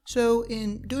So,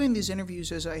 in doing these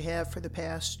interviews as I have for the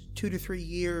past 2 to 3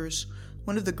 years,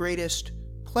 one of the greatest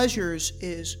pleasures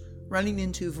is running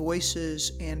into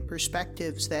voices and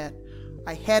perspectives that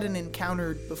I hadn't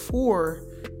encountered before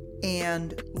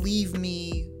and leave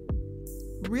me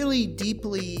really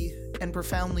deeply and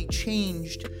profoundly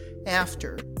changed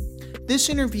after. This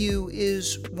interview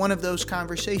is one of those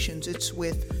conversations. It's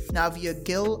with Navyug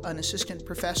Gill, an assistant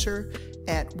professor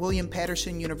at William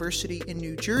Patterson University in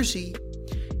New Jersey.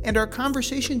 And our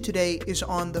conversation today is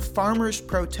on the farmers'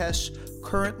 protests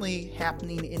currently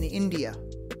happening in India.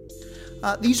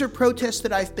 These are protests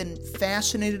that I've been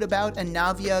fascinated about, and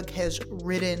Navyug has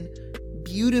written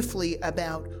beautifully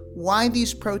about why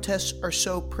these protests are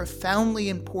so profoundly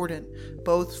important,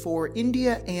 both for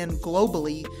India and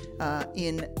globally,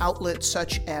 in outlets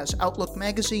such as Outlook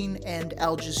Magazine and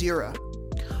Al Jazeera.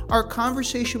 Our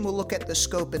conversation will look at the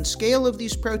scope and scale of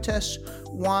these protests,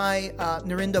 why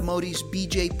Narendra Modi's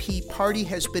BJP party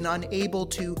has been unable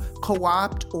to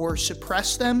co-opt or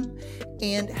suppress them,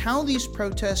 and how these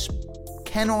protests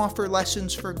can offer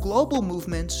lessons for global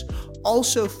movements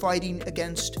also fighting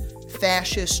against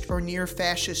fascist or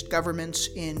near-fascist governments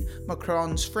in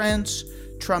Macron's France,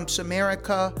 Trump's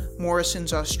America,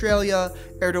 Morrison's Australia,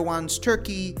 Erdogan's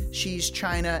Turkey, Xi's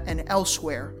China, and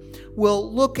elsewhere.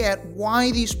 We'll look at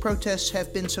why these protests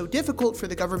have been so difficult for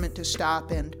the government to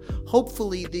stop, and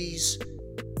hopefully these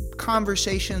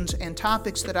conversations and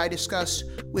topics that I discuss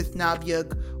with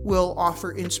Navyug will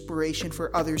offer inspiration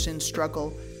for others in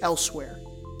struggle elsewhere.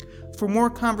 For more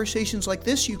conversations like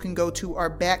this, you can go to our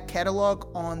back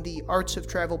catalog on the Arts of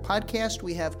Travel podcast.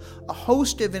 We have a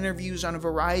host of interviews on a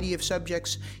variety of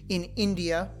subjects in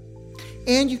India.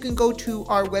 And you can go to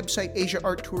our website,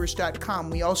 asiaarttours.com.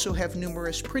 We also have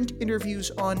numerous print interviews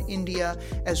on India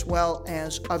as well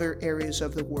as other areas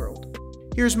of the world.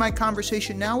 Here's my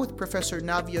conversation now with Professor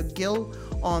Navyug Gill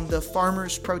on the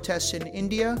farmers' protests in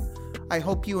India. I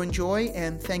hope you enjoy,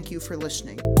 and thank you for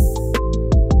listening.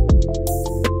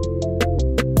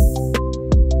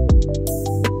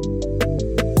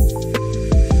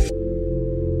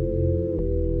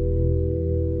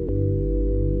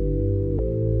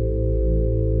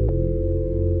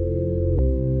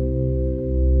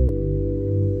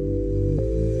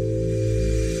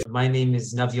 My name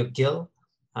is Navyug Gill.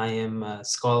 I am a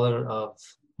scholar of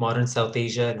modern South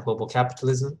Asia and global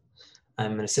capitalism.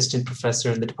 I'm an assistant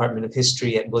professor in the Department of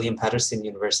History at William Patterson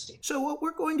University. So what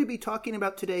we're going to be talking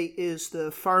about today is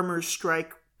the farmers'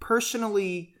 strike.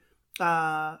 Personally,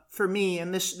 for me,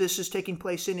 and this is taking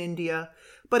place in India,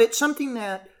 but it's something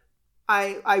that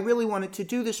I really wanted to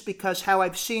do this because how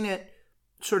I've seen it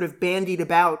sort of bandied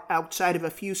about outside of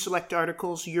a few select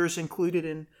articles, yours included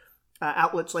in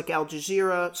outlets like Al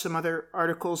Jazeera, some other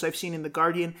articles I've seen in The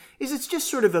Guardian, is it's just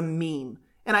sort of a meme.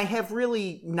 And I have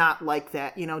really not liked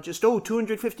that, just,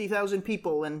 250,000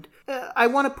 people. And I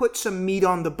want to put some meat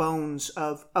on the bones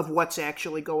of what's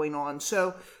actually going on.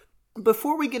 So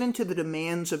before we get into the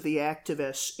demands of the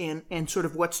activists and sort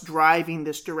of what's driving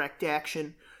this direct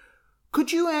action,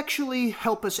 could you actually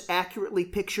help us accurately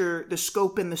picture the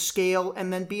scope and the scale?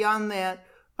 And then beyond that,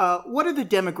 what are the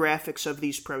demographics of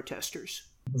these protesters?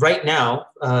 Right now,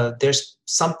 there's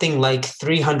something like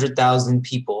 300,000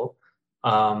 people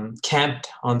camped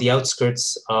on the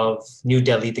outskirts of New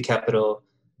Delhi, the capital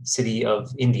city of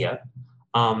India.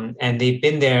 And they've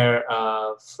been there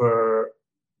for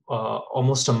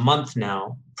almost a month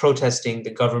now, protesting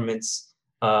the government's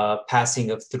passing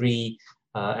of 3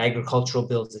 agricultural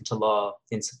bills into law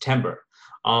in September.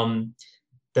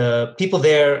 The people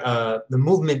there, the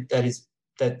movement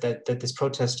that this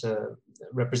protest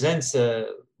represents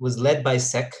was led by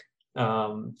Sikh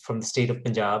from the state of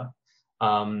Punjab.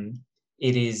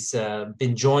 It is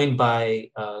been joined by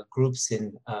groups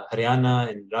in Haryana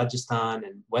and Rajasthan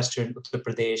and Western Uttar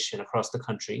Pradesh and across the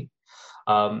country.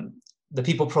 The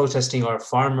people protesting are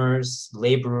farmers,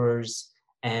 laborers,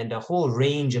 and a whole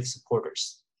range of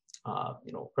supporters.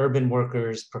 Urban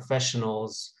workers,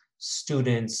 professionals,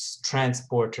 students,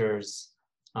 transporters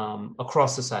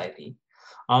across society.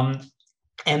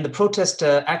 And the protest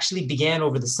actually began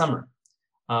over the summer.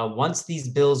 Once these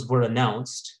bills were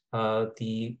announced,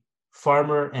 the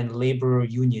farmer and laborer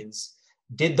unions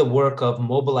did the work of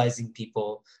mobilizing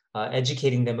people,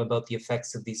 educating them about the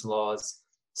effects of these laws,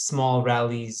 small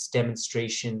rallies,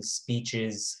 demonstrations,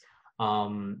 speeches,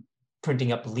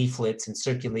 printing up leaflets and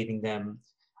circulating them.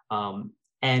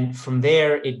 And from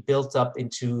there, it built up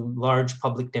into large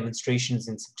public demonstrations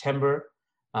in September,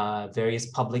 various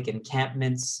public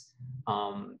encampments,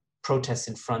 protests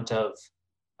in front of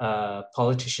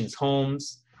politicians'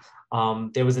 homes.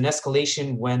 There was an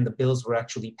escalation when the bills were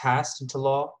actually passed into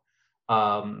law.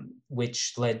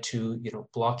 which led to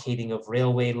blockading of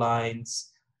railway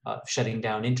lines, shutting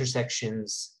down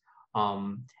intersections,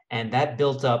 and that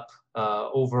built up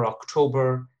over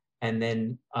October, and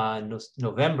then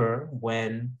November,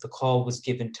 when the call was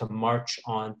given to march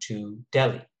on to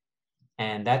Delhi.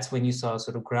 And that's when you saw a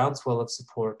sort of groundswell of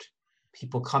support,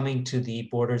 people coming to the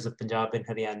borders of Punjab and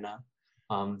Haryana.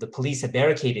 The police had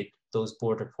barricaded those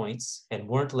border points and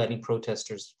weren't letting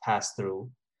protesters pass through.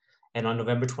 And on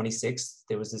November 26th,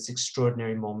 there was this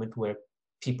extraordinary moment where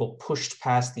people pushed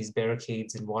past these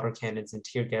barricades and water cannons and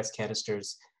tear gas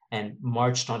canisters and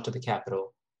marched onto the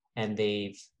Capitol. And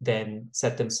they've then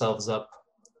set themselves up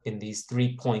in these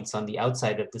 3 points on the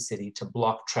outside of the city to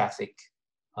block traffic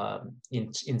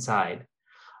inside.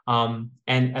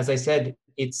 And as I said,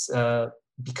 it's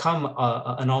become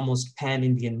an almost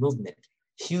pan-Indian movement.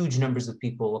 Huge numbers of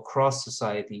people across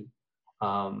society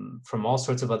from all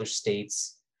sorts of other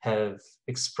states have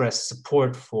expressed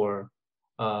support for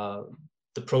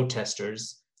the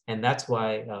protesters, and that's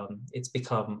why it's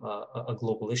become a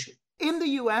global issue. In the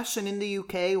US and in the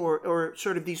UK, or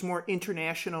sort of these more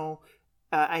international,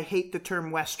 I hate the term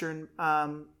Western,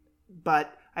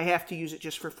 but I have to use it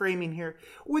just for framing here.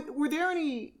 Were there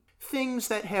any things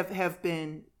that have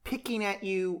been picking at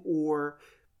you, or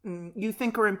you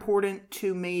think are important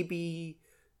to maybe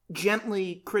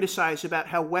gently criticize about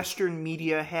how Western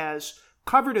media has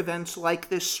covered events like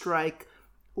this strike,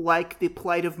 like the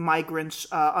plight of migrants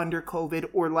under COVID,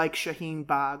 or like Shaheen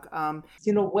Bagh?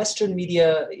 Western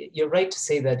media, you're right to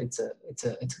say that it's a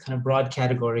kind of broad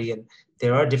category, and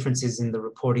there are differences in the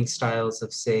reporting styles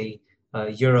of, say,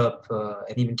 Europe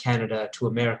and even Canada to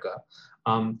America.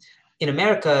 In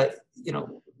America,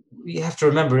 we have to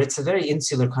remember it's a very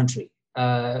insular country,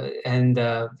 and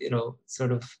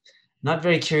sort of not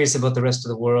very curious about the rest of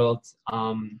the world,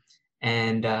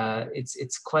 and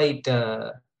it's quite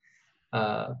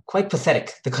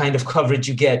pathetic, the kind of coverage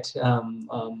you get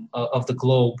of the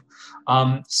globe.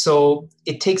 So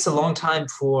it takes a long time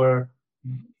for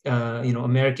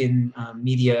American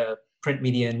media, print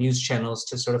media, and news channels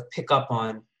to sort of pick up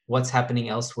on what's happening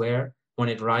elsewhere when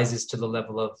it rises to the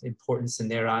level of importance in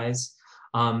their eyes.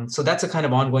 So that's a kind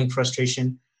of ongoing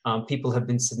frustration. People have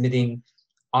been submitting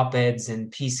op-eds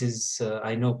and pieces,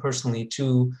 I know personally,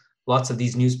 to lots of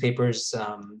these newspapers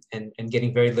and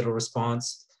getting very little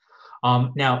response.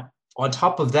 Now, on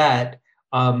top of that,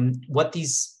 what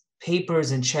these papers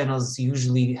and channels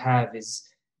usually have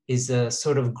is a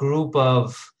sort of group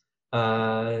of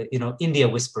India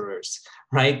whisperers,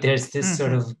 right? There's this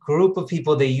sort of group of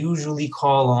people they usually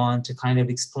call on to kind of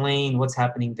explain what's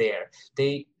happening there.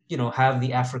 They have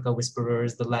the Africa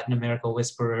whisperers, the Latin America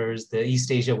whisperers, the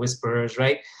East Asia whisperers,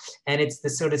 right? And it's the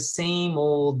sort of same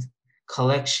old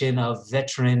collection of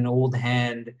veteran, old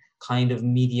hand kind of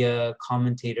media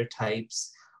commentator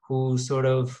types who sort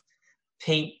of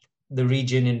paint the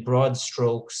region in broad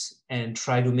strokes and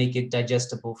try to make it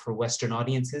digestible for Western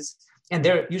audiences. And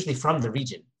they're usually from the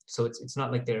region. So it's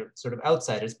not like they're sort of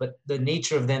outsiders, but the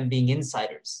nature of them being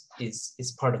insiders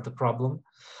is part of the problem.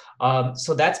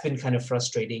 So that's been kind of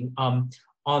frustrating.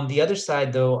 On the other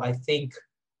side, though, I think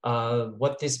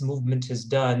what this movement has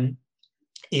done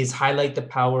is highlight the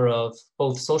power of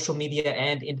both social media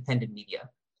and independent media.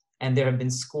 And there have been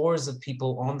scores of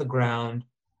people on the ground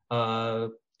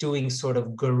doing sort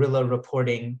of guerrilla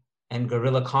reporting and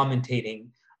guerrilla commentating,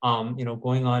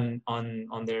 going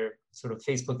on their sort of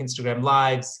Facebook, Instagram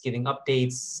lives, giving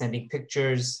updates, sending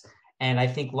pictures. And I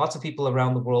think lots of people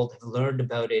around the world have learned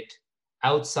about it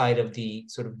outside of the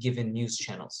sort of given news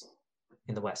channels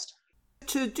in the West.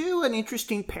 To do an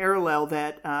interesting parallel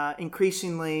that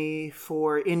increasingly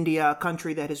for India, a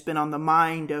country that has been on the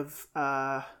mind of,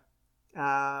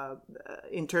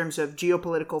 in terms of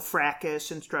geopolitical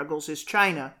fracas and struggles, is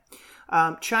China.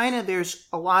 China, there's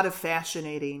a lot of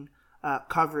fascinating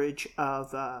coverage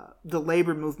of the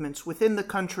labor movements within the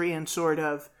country, and sort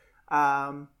of,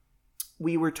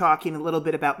 we were talking a little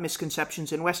bit about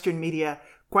misconceptions in Western media.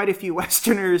 Quite a few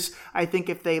Westerners, I think,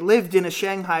 if they lived in a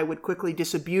Shanghai, would quickly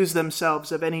disabuse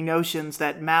themselves of any notions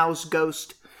that Mao's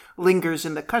ghost lingers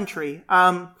in the country.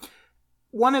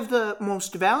 One of the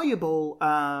most valuable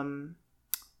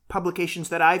publications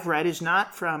that I've read is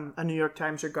not from a New York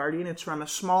Times or Guardian. It's from a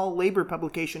small labor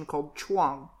publication called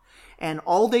Chuang. And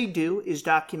all they do is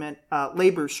document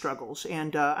labor struggles.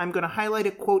 And I'm going to highlight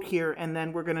a quote here, and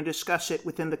then we're going to discuss it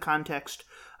within the context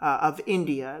of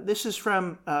India. This is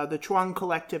from the Chuang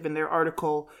Collective in their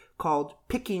article called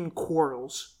Picking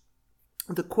Quarrels.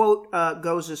 The quote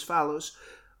goes as follows: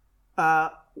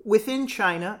 Within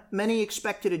China, many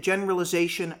expected a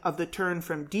generalization of the turn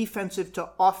from defensive to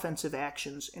offensive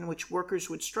actions, in which workers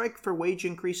would strike for wage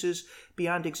increases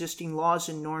beyond existing laws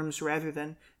and norms rather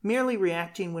than merely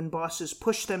reacting when bosses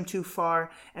pushed them too far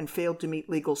and failed to meet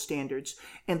legal standards.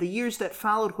 And the years that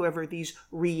followed, however, these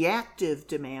reactive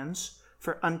demands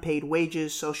for unpaid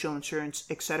wages, social insurance,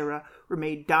 etc., were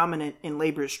made dominant in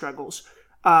labor struggles.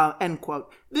 End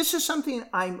quote. This is something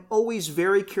I'm always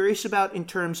very curious about in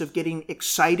terms of getting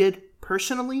excited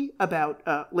personally about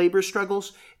labor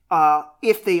struggles,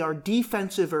 if they are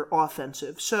defensive or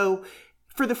offensive. So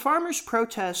for the farmers'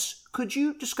 protests, could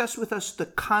you discuss with us the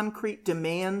concrete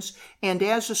demands? And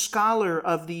as a scholar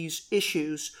of these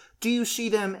issues, do you see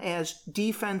them as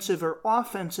defensive or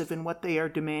offensive in what they are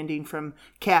demanding from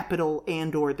capital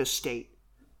and or the state?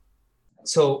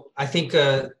 So I think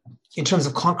in terms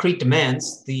of concrete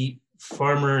demands, the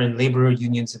farmer and laborer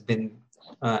unions have been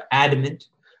adamant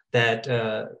that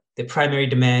the primary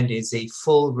demand is a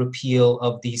full repeal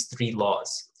of these three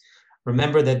laws.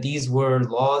 Remember that these were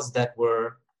laws that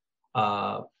were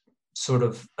sort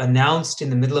of announced in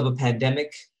the middle of a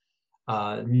pandemic.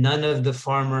 None of the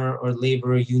farmer or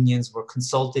laborer unions were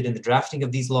consulted in the drafting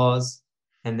of these laws,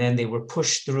 and then they were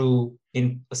pushed through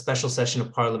in a special session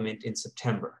of Parliament in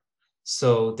September.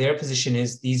 So their position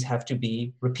is these have to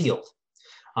be repealed.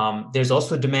 There's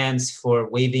also demands for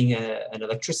waiving an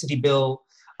electricity bill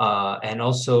and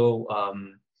also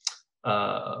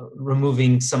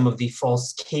removing some of the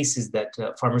false cases that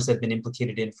farmers have been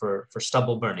implicated in for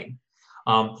stubble burning.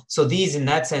 So these, in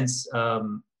that sense,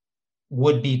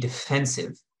 would be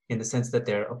defensive in the sense that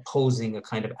they're opposing a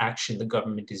kind of action the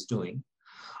government is doing.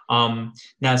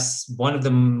 Now, one of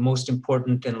the most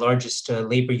important and largest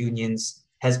labor unions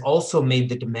has also made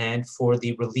the demand for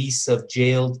the release of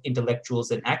jailed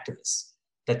intellectuals and activists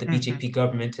that the BJP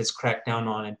government has cracked down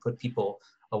on and put people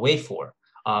away for.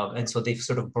 And so they've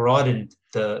sort of broadened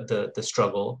the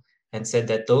struggle and said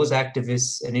that those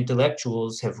activists and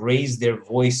intellectuals have raised their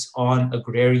voice on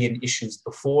agrarian issues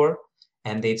before,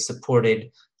 and they've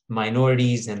supported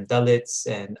minorities and Dalits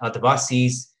and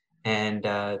Adivasis, and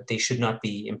they should not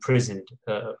be imprisoned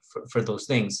for those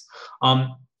things.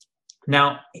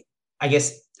 Now, I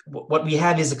guess what we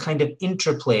have is a kind of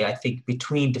interplay, I think,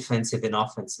 between defensive and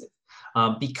offensive,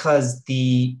 because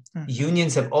the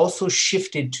unions have also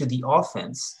shifted to the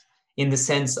offense in the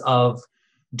sense of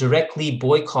directly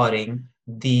boycotting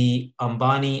the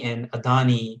Ambani and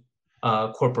Adani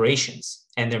corporations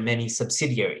and their many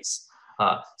subsidiaries.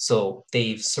 So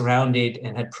they've surrounded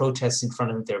and had protests in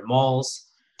front of their malls.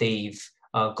 They've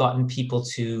gotten people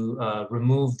to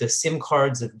remove the SIM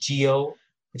cards of Gill,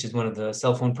 which is one of the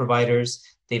cell phone providers.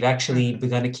 They've actually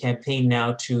begun a campaign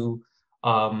now to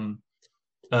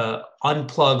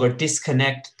unplug or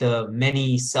disconnect the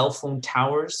many cell phone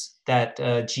towers that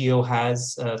Jio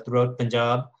has throughout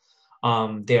Punjab.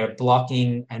 They're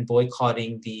blocking and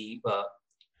boycotting the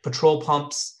petrol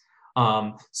pumps.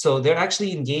 So they're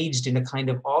actually engaged in a kind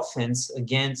of offense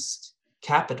against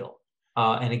capital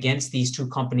and against these two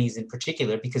companies in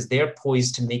particular, because they're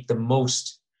poised to make the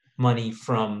most money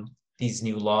from these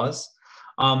new laws.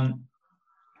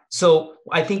 So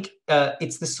I think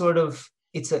it's the sort of,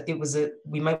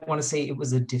 we might want to say it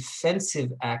was a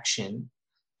defensive action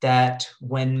that,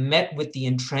 when met with the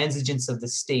intransigence of the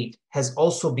state, has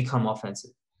also become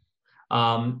offensive.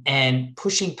 And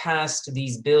pushing past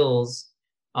these bills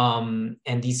and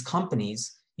these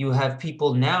companies, you have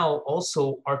people now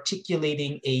also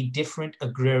articulating a different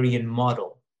agrarian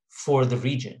model for the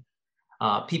region.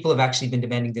 People have actually been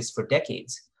demanding this for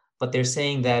decades, but they're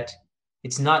saying that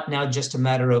it's not now just a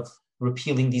matter of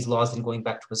repealing these laws and going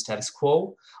back to a status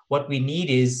quo. What we need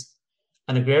is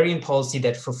an agrarian policy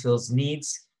that fulfills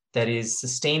needs, that is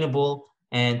sustainable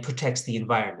and protects the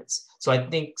environments. So I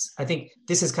think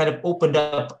this has kind of opened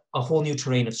up a whole new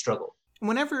terrain of struggle.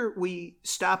 Whenever we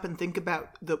stop and think about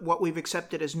what we've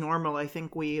accepted as normal, I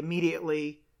think we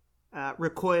immediately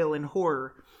recoil in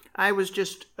horror. I was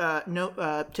just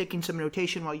taking some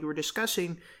notation while you were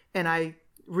discussing, and I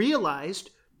realized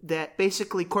that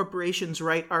basically corporations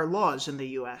write our laws in the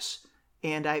U.S.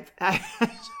 And I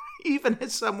even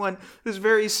as someone who's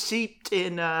very steeped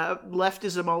in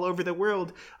leftism all over the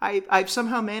world, I've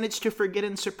somehow managed to forget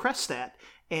and suppress that.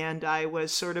 And I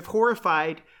was sort of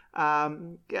horrified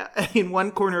in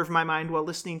one corner of my mind while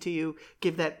listening to you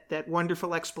give that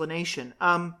wonderful explanation.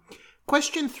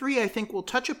 Question 3, I think we'll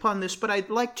touch upon this, but I'd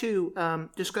like to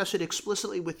discuss it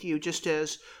explicitly with you just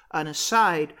as an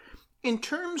aside. In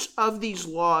terms of these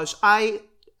laws, I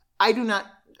do not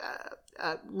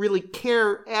really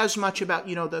care as much about,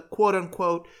 the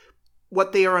quote-unquote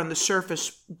what they are on the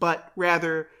surface, but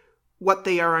rather what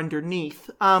they are underneath.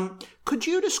 Could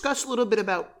you discuss a little bit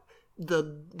about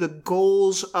the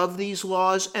goals of these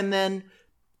laws, and then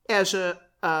as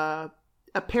a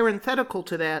parenthetical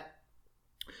to that,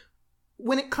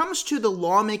 when it comes to the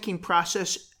lawmaking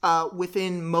process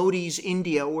within Modi's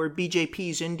India or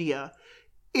BJP's India,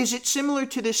 is it similar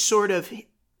to this sort of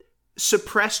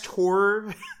suppressed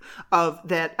horror of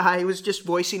that I was just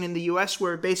voicing in the U.S.,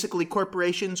 where basically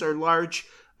corporations or large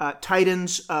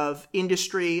titans of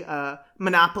industry,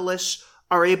 monopolists,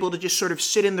 are able to just sort of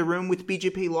sit in the room with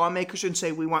BJP lawmakers and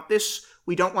say, we want this,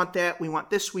 we don't want that, we want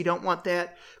this, we don't want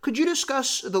that. Could you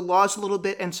discuss the laws a little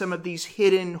bit and some of these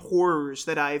hidden horrors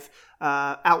that I've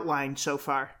outlined so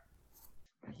far?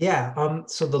 Yeah,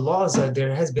 so the laws,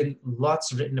 there has been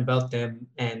lots written about them,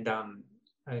 and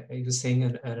I was saying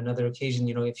at another occasion,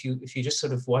 if you just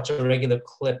sort of watch a regular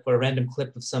clip or a random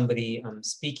clip of somebody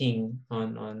speaking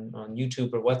on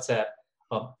YouTube or WhatsApp,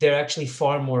 they're actually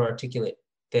far more articulate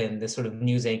than the sort of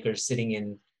news anchors sitting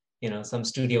in some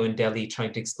studio in Delhi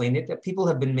trying to explain it. People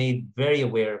have been made very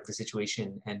aware of the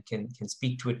situation and can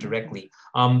speak to it directly.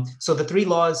 So the three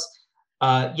laws,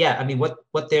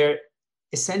 what they're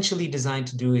essentially designed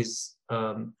to do is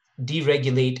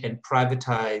deregulate and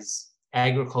privatize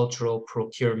agricultural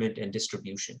procurement and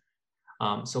distribution.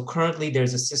 So currently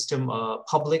there's a system,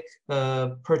 public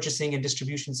purchasing and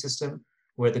distribution system,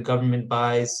 where the government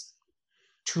buys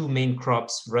two main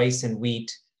crops, rice and wheat,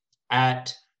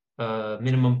 at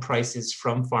minimum prices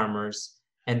from farmers,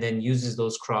 and then uses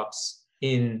those crops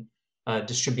in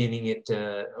distributing it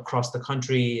across the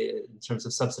country in terms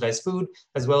of subsidized food,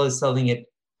 as well as selling it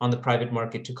on the private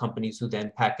market to companies who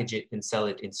then package it and sell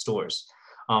it in stores.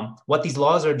 What these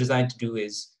laws are designed to do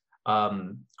is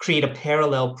create a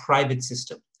parallel private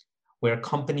system where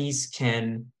companies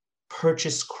can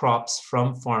purchase crops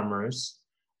from farmers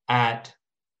at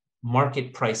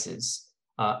market prices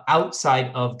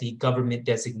outside of the government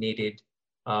designated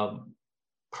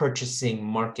purchasing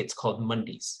markets called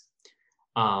mandis.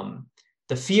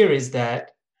 The fear is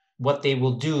that what they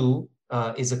will do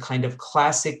is a kind of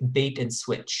classic bait and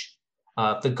switch.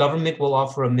 The government will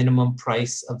offer a minimum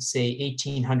price of, say,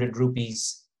 1,800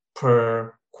 rupees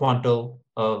per quintal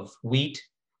of wheat.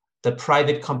 The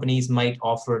private companies might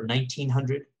offer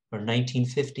 1,900 or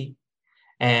 1,950,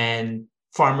 and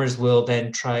farmers will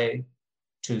then try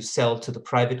to sell to the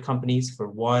private companies for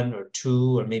 1 or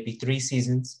 2 or maybe 3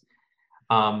 seasons.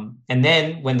 And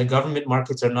then when the government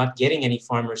markets are not getting any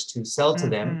farmers to sell to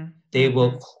them, they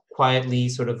will quietly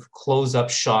sort of close up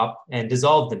shop and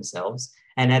dissolve themselves.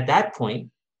 And at that point,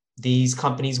 these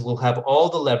companies will have all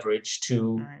the leverage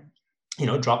to,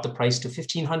 drop the price to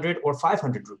 1,500 or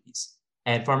 500 rupees,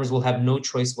 and farmers will have no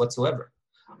choice whatsoever.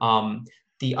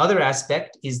 The other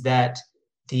aspect is that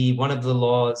one of the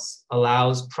laws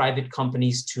allows private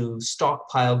companies to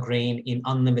stockpile grain in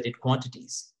unlimited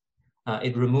quantities.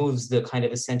 It removes the kind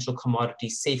of essential commodity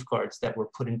safeguards that were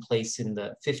put in place in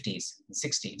the 50s and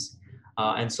 60s.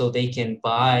 And so they can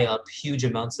buy up huge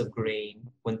amounts of grain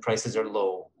when prices are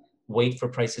low, wait for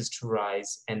prices to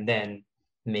rise, and then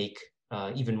make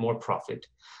even more profit.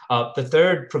 The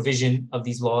third provision of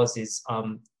these laws is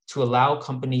to allow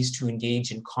companies to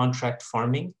engage in contract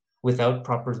farming without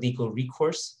proper legal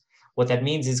recourse. What that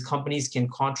means is companies can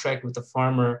contract with the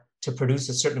farmer to produce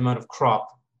a certain amount of crop,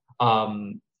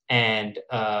 and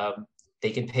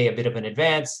they can pay a bit of an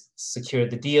advance, secure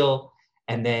the deal,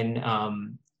 and then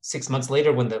 6 months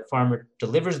later, when the farmer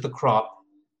delivers the crop,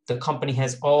 the company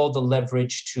has all the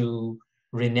leverage to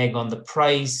renege on the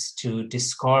price, to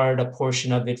discard a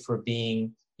portion of it for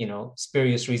being,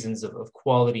 spurious reasons of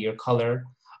quality or color,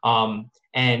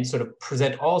 and sort of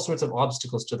present all sorts of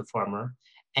obstacles to the farmer.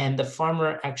 And the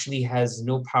farmer actually has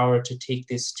no power to take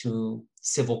this to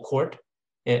civil court.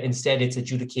 Instead, it's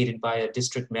adjudicated by a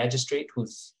district magistrate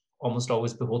who's almost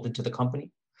always beholden to the company.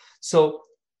 So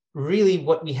really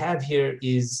what we have here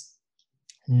is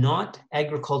not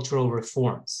agricultural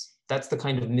reforms. That's the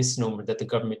kind of misnomer that the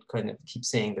government kind of keeps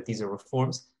saying, that these are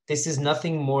reforms. This is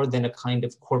nothing more than a kind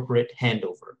of corporate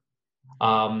handover.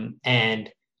 And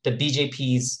the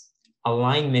BJP's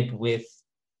alignment with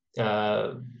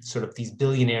sort of these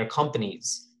billionaire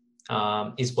companies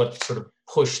is what sort of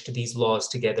pushed these laws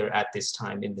together at this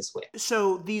time in this way.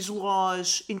 So these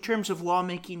laws, in terms of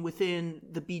lawmaking within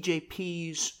the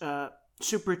BJP's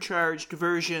supercharged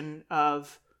version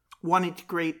of wanting to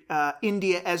create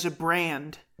India as a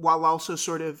brand, while also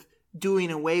sort of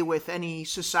doing away with any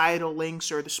societal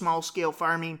links or the small-scale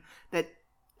farming that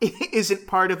isn't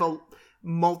part of a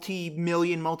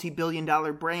multi-million,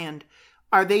 multi-billion-dollar brand,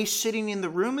 are they sitting in the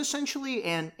room essentially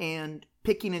and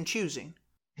picking and choosing?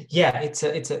 Yeah, it's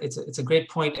a great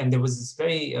point, and there was this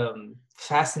very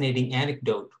fascinating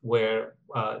anecdote where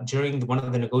during one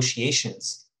of the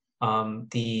negotiations,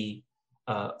 the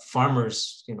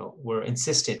farmers, were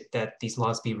insisted that these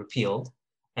laws be repealed,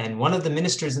 and one of the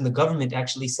ministers in the government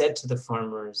actually said to the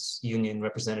farmers' union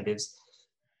representatives,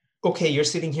 "Okay, you're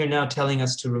sitting here now telling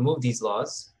us to remove these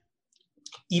laws.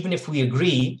 Even if we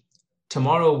agree,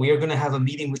 tomorrow we are going to have a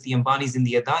meeting with the Ambanis and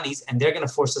the Adanis, and they're going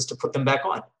to force us to put them back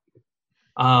on."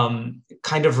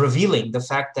 Kind of revealing the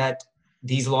fact that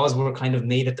these laws were kind of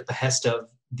made at the behest of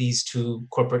these two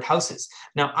corporate houses.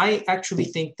 Now, I actually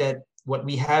think that what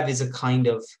we have is a kind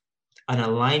of an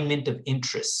alignment of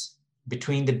interests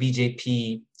between the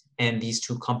BJP and these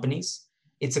two companies.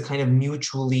 It's a kind of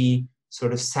mutually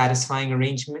sort of satisfying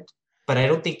arrangement, but I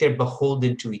don't think they're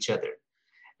beholden to each other.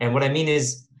 And what I mean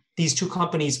is these two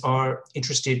companies are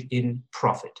interested in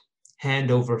profit,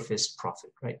 hand over fist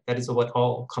profit, right? That is what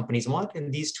all companies want.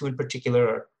 And these two in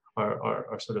particular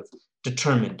are sort of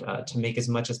determined to make as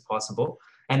much as possible.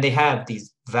 And they have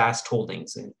these vast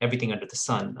holdings and everything under the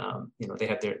sun, they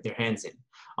have their hands in.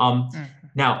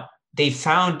 Now, they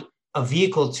found a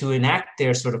vehicle to enact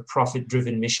their sort of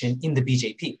profit-driven mission in the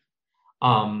BJP.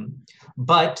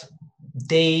 But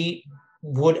they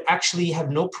would actually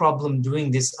have no problem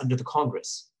doing this under the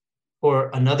Congress or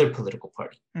another political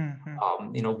party.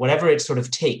 Whatever it sort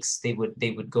of takes, they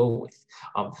would go with.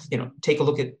 Take a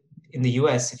look at in the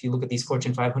U.S. If you look at these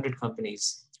Fortune 500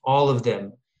 companies, all of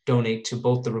them donate to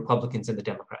both the Republicans and the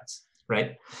Democrats,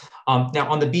 right? Now,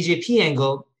 on the BJP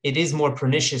angle, it is more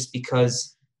pernicious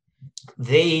because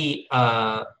they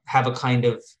have a kind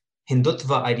of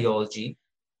Hindutva ideology,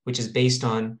 which is based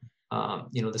on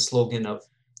the slogan of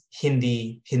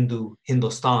Hindi, Hindu,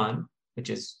 Hindustan, which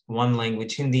is one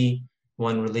language Hindi,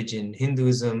 one religion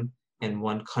Hinduism, and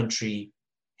one country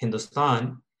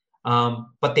Hindustan.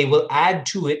 But they will add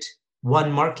to it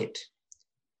one market,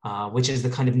 which is the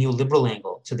kind of neoliberal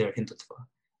angle to their Hindutva.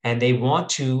 And they want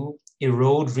to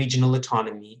erode regional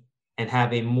autonomy and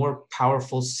have a more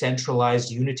powerful,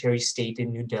 centralized, unitary state in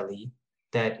New Delhi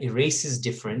that erases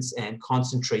difference and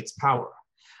concentrates power.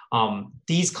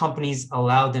 These companies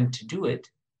allow them to do it,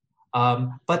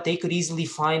 but they could easily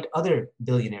find other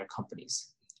billionaire companies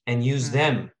and use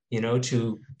them,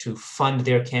 to fund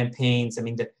their campaigns. I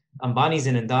mean, the Ambanis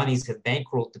and Andanis have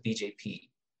bankrolled the BJP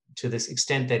to this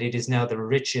extent that it is now the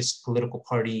richest political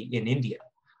party in India.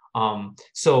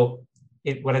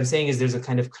 What I'm saying is there's a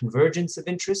kind of convergence of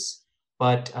interests,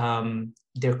 but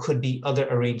there could be other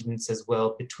arrangements as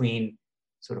well between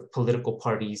sort of political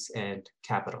parties and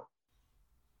capital.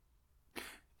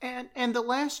 And the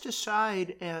last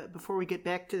aside, before we get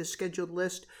back to the scheduled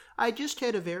list, I just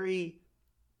had a very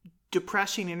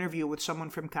depressing interview with someone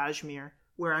from Kashmir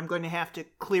where I'm going to have to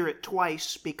clear it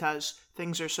twice because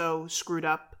things are so screwed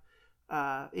up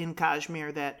in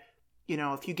Kashmir that,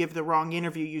 if you give the wrong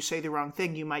interview, you say the wrong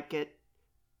thing, you might get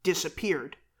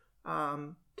disappeared.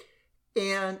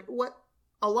 And what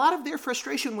a lot of their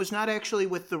frustration was not actually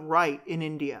with the right in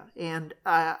India. And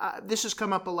this has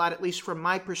come up a lot, at least from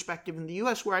my perspective in the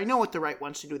U.S., where I know what the right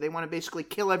wants to do. They want to basically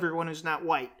kill everyone who's not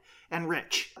white and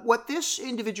rich. What this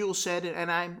individual said,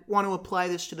 and I want to apply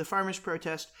this to the farmers'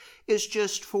 protest, is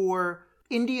just for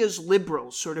India's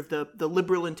liberals, sort of the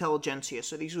liberal intelligentsia.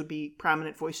 So these would be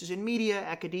prominent voices in media,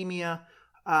 academia,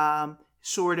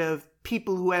 sort of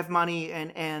people who have money,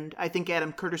 and I think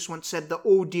Adam Curtis once said the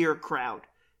oh dear crowd.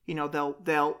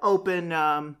 They'll open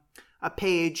a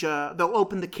page, they'll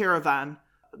open the Caravan,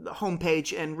 the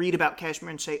homepage, and read about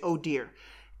Kashmir and say, oh dear.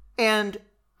 And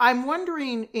I'm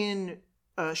wondering in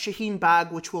Shaheen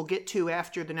Bagh, which we'll get to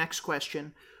after the next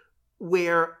question,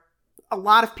 where a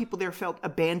lot of people there felt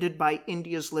abandoned by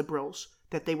India's liberals,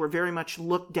 that they were very much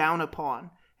looked down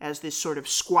upon as this sort of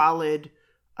squalid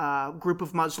group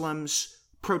of Muslims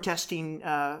protesting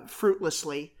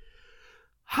fruitlessly.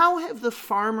 How have the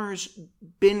farmers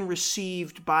been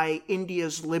received by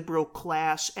India's liberal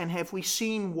class, and have we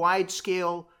seen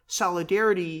wide-scale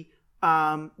solidarity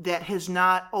that has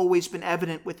not always been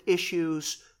evident with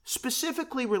issues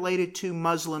specifically related to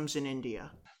Muslims in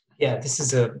India? Yeah, this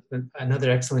is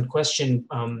another excellent question.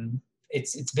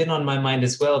 It's been on my mind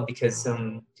as well because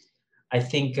I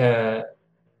think it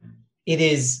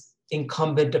is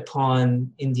incumbent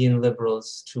upon Indian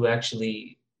liberals to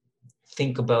actually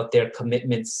think about their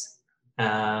commitments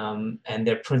and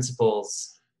their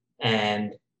principles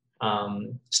and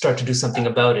start to do something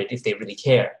about it if they really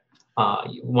care.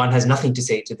 One has nothing to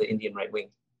say to the Indian right wing.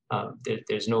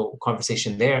 There's no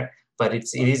conversation there, but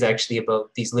it is actually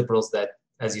about these liberals that,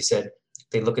 as you said,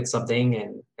 they look at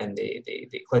something and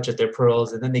they clutch at their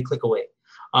pearls and then they click away.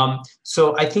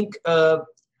 So I think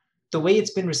the way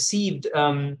it's been received,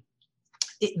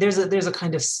 there's a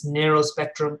kind of narrow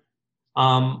spectrum.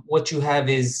 What you have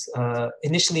is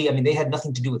initially, I mean, they had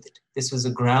nothing to do with it. This was a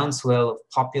groundswell of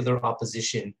popular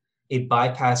opposition. It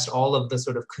bypassed all of the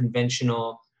sort of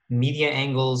conventional media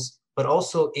angles, but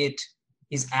also it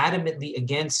is adamantly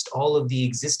against all of the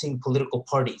existing political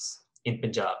parties in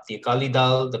Punjab. The Akali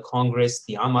Dal, the Congress,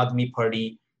 the Aam Aadmi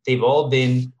Party, they've all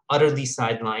been utterly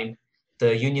sidelined.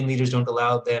 The union leaders don't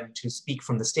allow them to speak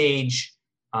from the stage.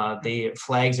 Their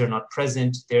flags are not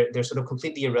present. They're sort of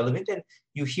completely irrelevant. And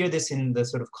you hear this in the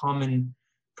sort of common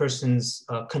person's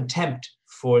contempt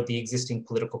for the existing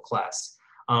political class.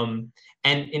 And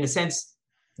in a sense,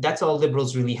 that's all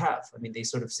liberals really have. I mean, they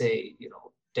sort of say,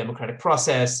 democratic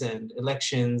process and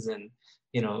elections and,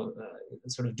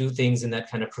 sort of do things in that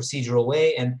kind of procedural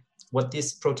way. And what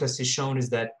this protest has shown is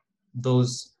that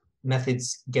those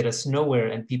methods get us nowhere,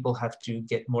 and people have to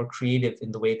get more creative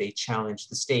in the way they challenge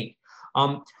the state.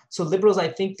 So liberals, I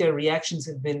think their reactions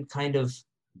have been kind of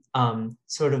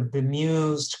sort of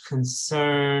bemused,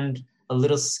 concerned, a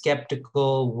little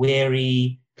skeptical,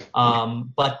 wary.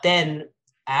 But then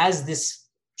as this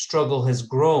struggle has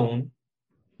grown,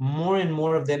 more and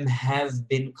more of them have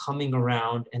been coming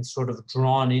around and sort of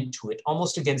drawn into it,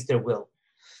 almost against their will.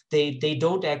 They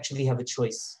don't actually have a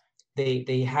choice.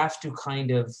 They have to kind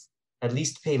of at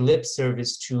least pay lip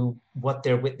service to what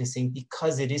they're witnessing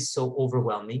because it is so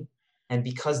overwhelming and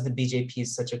because the BJP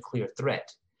is such a clear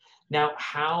threat. Now,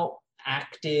 how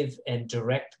active and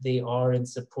direct they are in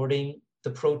supporting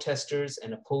the protesters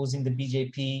and opposing the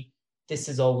BJP, this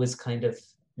is always kind of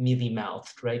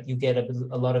mealy-mouthed, right? You get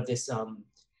a lot of this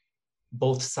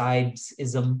both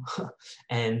sides-ism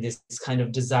and this kind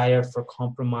of desire for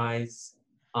compromise.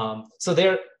 So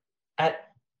they're at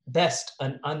best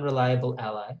an unreliable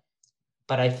ally,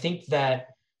 but I think that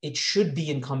it should be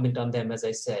incumbent on them, as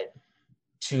I said,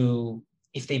 to,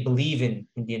 if they believe in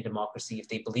Indian democracy, if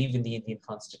they believe in the Indian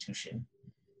Constitution,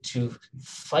 to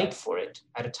fight for it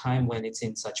at a time when it's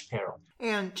in such peril.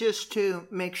 And just to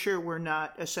make sure we're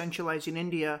not essentializing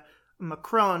India,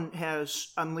 Macron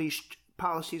has unleashed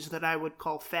policies that I would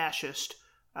call fascist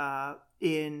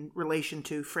in relation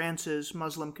to France's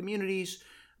Muslim communities.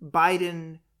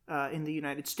 Biden in the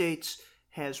United States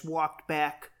has walked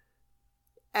back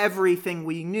everything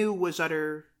we knew was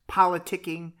utter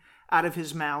politicking out of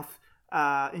his mouth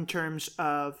in terms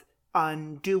of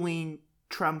undoing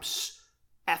Trump's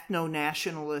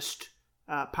ethno-nationalist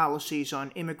policies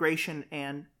on immigration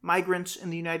and migrants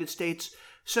in the United States.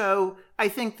 So I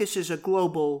think this is a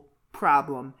global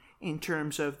problem in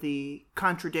terms of the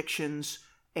contradictions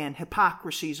and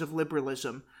hypocrisies of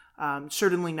liberalism,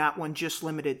 certainly not one just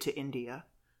limited to India.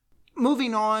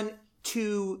 Moving on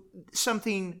to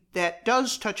something that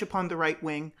does touch upon the right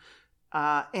wing,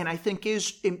 and I think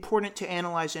is important to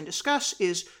analyze and discuss,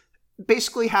 is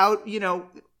basically how,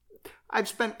 I've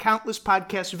spent countless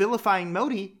podcasts vilifying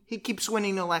Modi. He keeps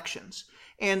winning elections.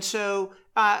 And so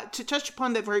to touch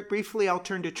upon that very briefly, I'll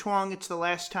turn to Chuang. It's the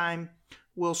last time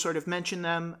we'll sort of mention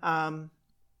them.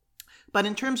 But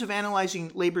in terms of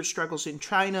analyzing labor struggles in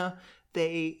China,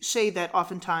 they say that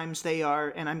oftentimes they are,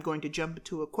 and I'm going to jump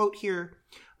to a quote here,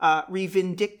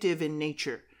 revindictive in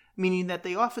nature, meaning that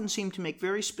they often seem to make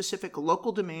very specific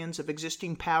local demands of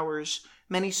existing powers,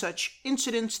 many such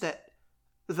incidents that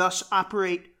thus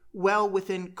operate well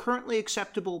within currently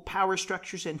acceptable power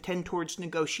structures and tend towards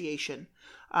negotiation,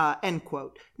 end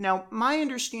quote. Now, my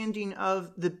understanding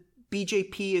of the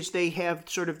BJP is they have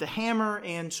sort of the hammer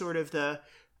and sort of the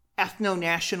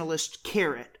ethno-nationalist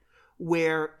carrot,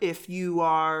 where if you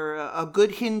are a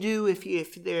good Hindu,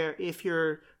 if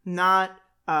you're not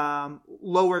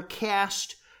lower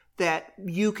caste, that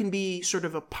you can be sort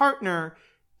of a partner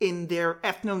in their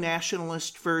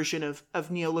ethno-nationalist version of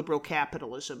neoliberal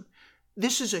capitalism.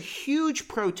 This is a huge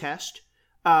protest,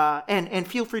 and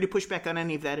feel free to push back on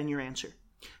any of that in your answer.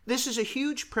 This is a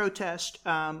huge protest,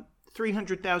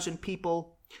 300,000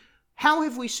 people. How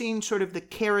have we seen sort of the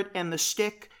carrot and the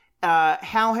stick?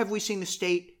 How have we seen the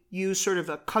state use sort of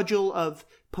a cudgel of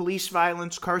police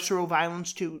violence, carceral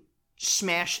violence to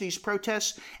smash these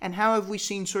protests? And how have we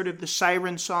seen sort of the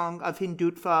siren song of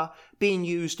Hindutva being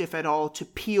used, if at all, to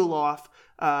peel off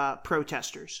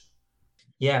protesters?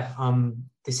 Yeah,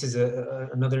 this is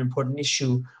another important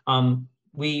issue.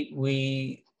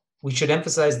 We should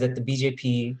emphasize that the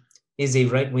BJP is a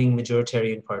right-wing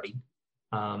majoritarian party,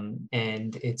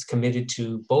 and it's committed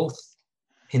to both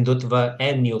Hindutva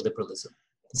and neoliberalism.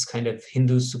 This kind of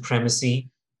Hindu supremacy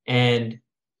and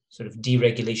sort of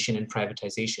deregulation and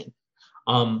privatization.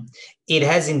 It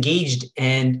has engaged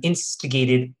and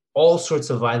instigated all sorts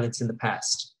of violence in the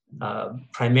past,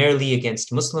 primarily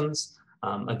against Muslims,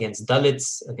 against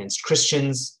Dalits, against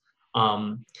Christians.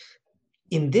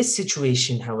 In this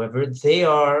situation, however, they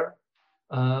are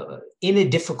in a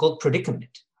difficult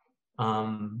predicament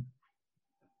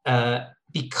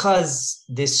because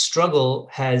this struggle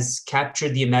has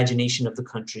captured the imagination of the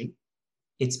country.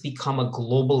 It's become a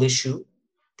global issue.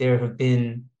 There have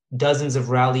been dozens of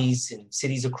rallies in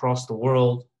cities across the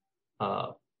world.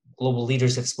 Global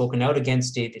leaders have spoken out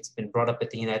against it. It's been brought up at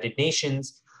the United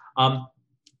Nations.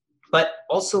 But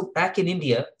also back in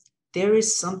India, there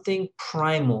is something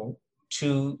primal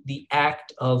to the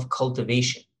act of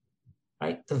cultivation,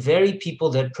 right? The very people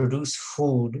that produce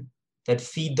food that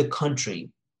feed the country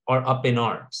are up in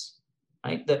arms,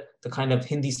 right? The kind of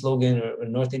Hindi slogan or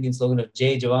North Indian slogan of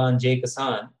Jai Jawan, Jai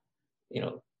Kisan,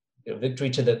 victory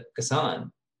to the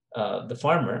Kisan, the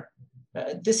farmer.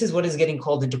 This is what is getting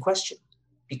called into question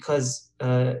because,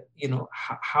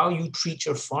 how you treat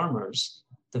your farmers,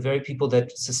 the very people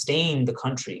that sustain the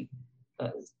country,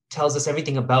 tells us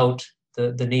everything about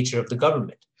the nature of the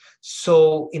government.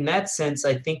 So in that sense,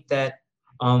 I think that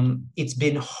it's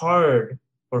been hard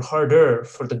or harder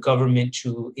for the government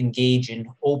to engage in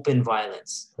open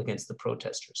violence against the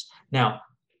protesters. Now,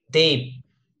 the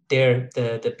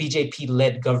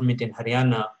BJP-led government in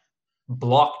Haryana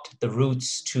blocked the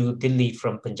routes to Delhi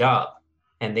from Punjab,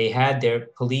 and they had their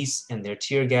police and their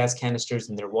tear gas canisters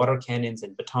and their water cannons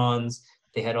and batons.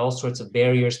 They had all sorts of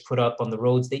barriers put up on the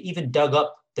roads. They even dug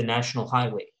up the national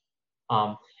highway.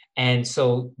 And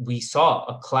so we saw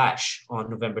a clash on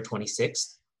November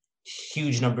 26th,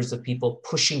 huge numbers of people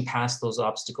pushing past those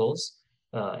obstacles,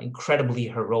 incredibly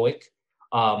heroic.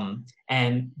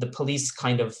 And the police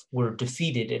kind of were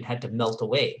defeated and had to melt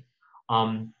away.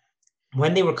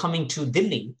 When they were coming to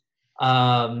Delhi,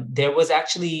 there was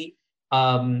actually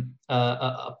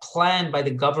a plan by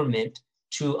the government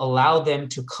to allow them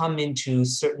to come into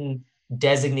certain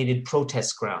designated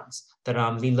protest grounds, the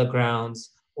Ram Leela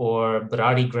grounds or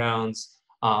Barari grounds.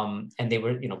 And they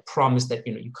were, promised that,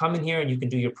 you come in here and you can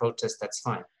do your protest, that's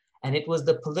fine. And it was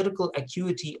the political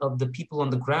acuity of the people on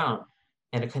the ground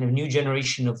and a kind of new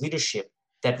generation of leadership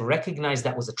that recognized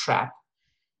that was a trap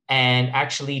and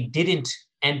actually didn't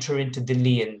enter into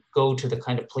Delhi and go to the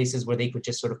kind of places where they could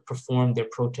just sort of perform their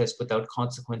protest without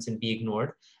consequence and be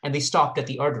ignored. And they stopped at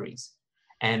the arteries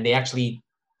and they actually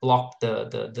blocked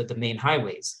the main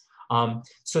highways.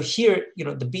 So here,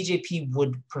 the BJP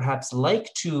would perhaps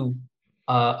like to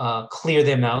clear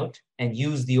them out and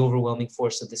use the overwhelming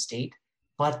force of the state,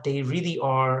 but they really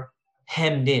are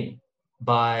hemmed in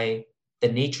by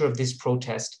the nature of this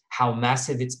protest, how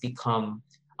massive it's become,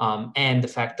 and the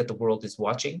fact that the world is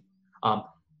watching.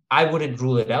 I wouldn't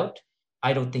rule it out.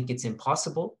 I don't think it's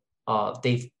impossible.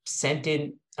 They've sent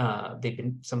in,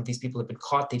 some of these people have been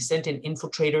caught. They've sent in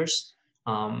infiltrators,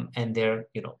 and they're,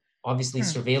 obviously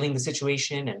surveilling the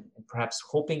situation and perhaps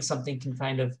hoping something can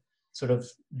kind of sort of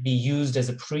be used as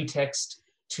a pretext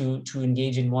to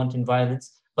engage in wanton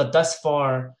violence. But thus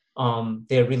far,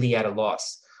 they're really at a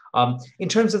loss. In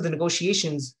terms of the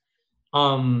negotiations,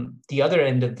 the other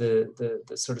end of the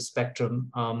sort of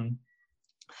spectrum,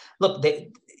 look,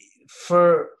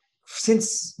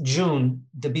 since June,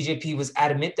 the BJP was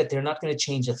adamant that they're not going to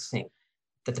change a thing,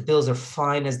 that the bills are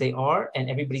fine as they are, and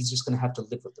everybody's just going to have to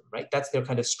live with them, right? That's their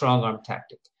kind of strong arm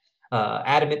tactic,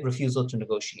 adamant refusal to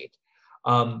negotiate.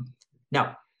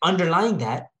 Now, underlying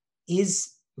that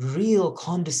is real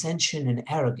condescension and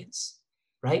arrogance,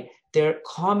 right? Their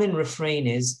common refrain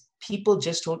is, people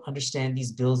just don't understand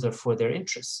these bills are for their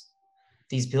interests.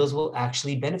 These bills will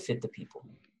actually benefit the people.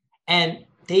 And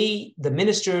the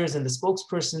ministers and the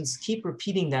spokespersons keep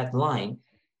repeating that line.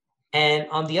 And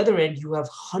on the other end, you have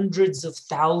hundreds of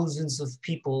thousands of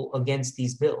people against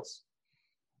these bills.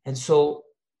 And so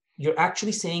you're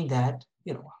actually saying that,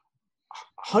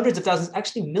 hundreds of thousands,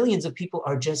 actually millions of people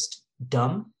are just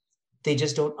dumb. They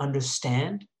just don't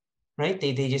understand, right?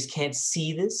 They just can't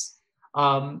see this.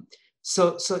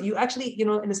 So you actually,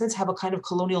 in a sense, have a kind of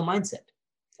colonial mindset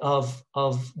of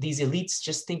these elites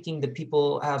just thinking that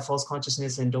people have false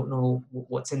consciousness and don't know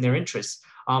what's in their interests.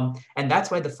 And that's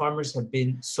why the farmers have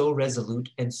been so resolute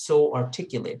and so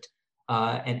articulate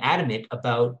and adamant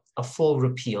about a full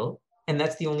repeal. And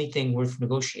that's the only thing worth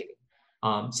negotiating.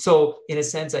 So in a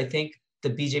sense, I think the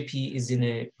BJP is in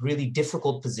a really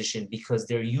difficult position because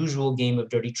their usual game of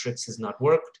dirty tricks has not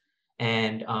worked.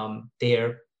 And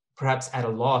they're perhaps at a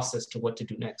loss as to what to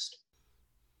do next.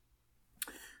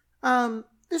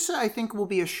 This, I think, will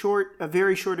be a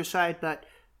very short aside, but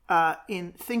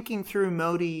in thinking through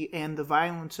Modi and the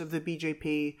violence of the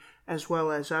BJP, as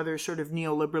well as other sort of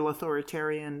neoliberal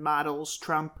authoritarian models,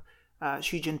 Trump,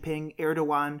 Xi Jinping,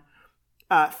 Erdogan,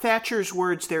 Thatcher's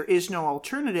words, "there is no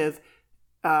alternative,"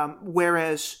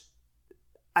 Whereas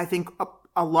I think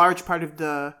a large part of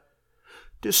the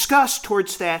disgust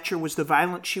towards Thatcher was the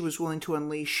violence she was willing to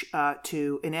unleash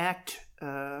to enact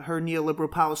her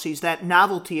neoliberal policies. That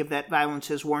novelty of that violence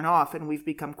has worn off, and we've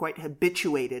become quite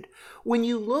habituated. When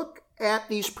you look at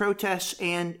these protests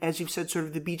and, as you've said, sort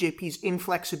of the BJP's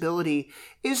inflexibility,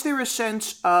 is there a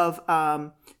sense of,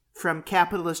 from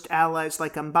capitalist allies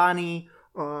like Ambani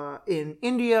in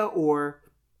India or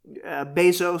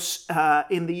Bezos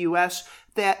in the US,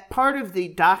 that part of the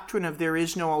doctrine of there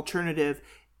is no alternative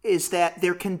is that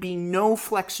there can be no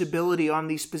flexibility on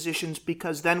these positions,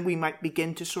 because then we might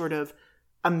begin to sort of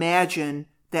imagine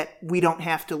that we don't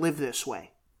have to live this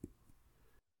way?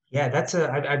 Yeah,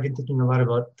 I've been thinking a lot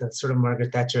about the sort of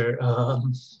Margaret Thatcher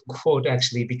quote,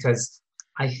 actually, because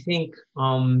I think,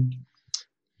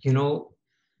 you know,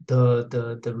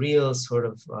 the real sort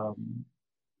of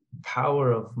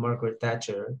power of Margaret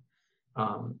Thatcher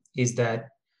is that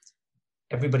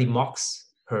everybody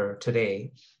mocks her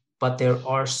today, but there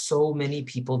are so many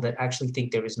people that actually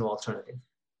think there is no alternative.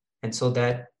 And so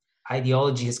that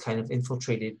ideology has kind of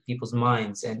infiltrated people's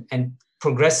minds, and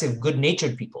progressive,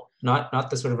 good-natured people, not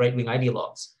the sort of right-wing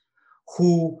ideologues,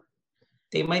 who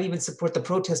they might even support the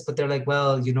protest, but they're like,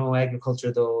 well, you know,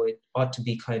 agriculture, though, it ought to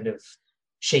be kind of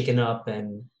shaken up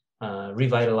and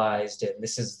revitalized, and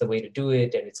this is the way to do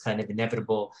it, and it's kind of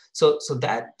inevitable. So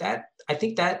that I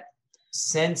think that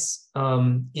sense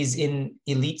is in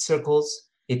elite circles.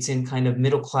 It's in kind of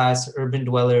middle class urban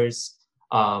dwellers.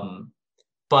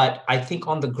 But I think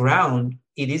on the ground,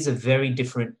 it is a very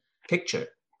different picture.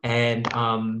 And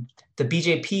the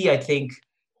BJP, I think,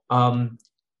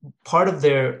 part of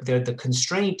the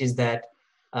constraint is that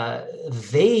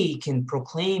they can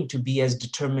proclaim to be as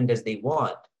determined as they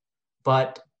want,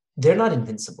 but they're not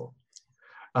invincible.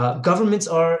 Governments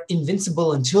are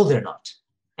invincible until they're not.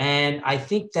 And I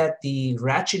think that the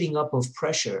ratcheting up of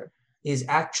pressure is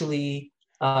actually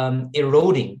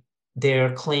eroding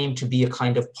their claim to be a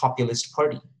kind of populist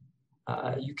party.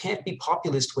 You can't be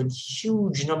populist when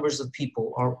huge numbers of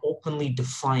people are openly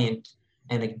defiant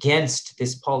and against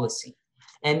this policy.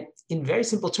 And in very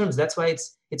simple terms, that's why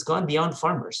it's gone beyond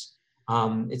farmers.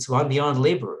 It's gone beyond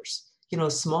laborers. You know,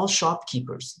 small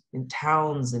shopkeepers in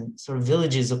towns and sort of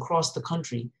villages across the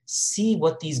country see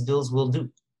what these bills will do.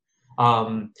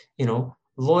 You know,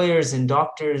 lawyers and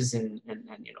doctors and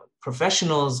you know,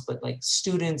 professionals, but like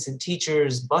students and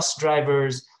teachers, bus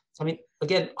drivers. I mean,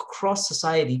 again, across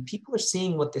society, people are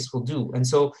seeing what this will do. And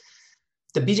so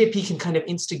the BJP can kind of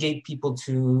instigate people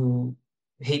to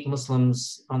hate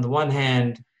Muslims on the one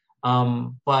hand,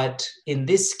 but in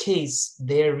this case,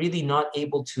 they're really not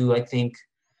able to, I think,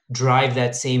 drive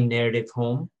that same narrative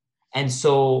home. And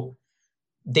so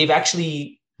they've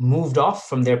actually moved off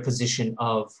from their position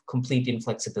of complete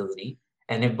inflexibility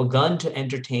and have begun to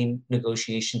entertain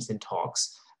negotiations and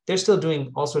talks. They're still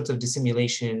doing all sorts of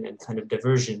dissimulation and kind of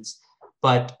diversions,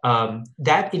 but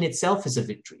that in itself is a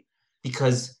victory,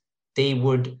 because they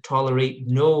would tolerate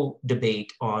no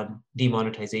debate on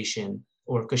demonetization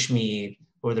or Kashmir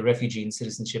or the refugee and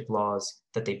citizenship laws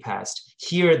that they passed.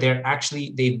 Here,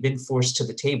 they've been forced to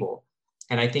the table.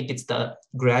 And I think it's the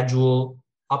gradual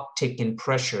uptick in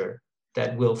pressure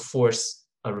that will force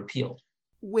a repeal.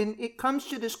 When it comes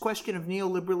to this question of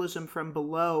neoliberalism from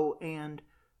below, and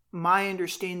my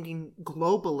understanding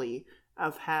globally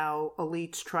of how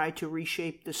elites try to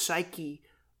reshape the psyche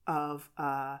of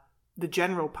the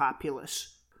general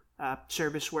populace,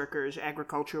 service workers,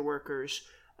 agriculture workers,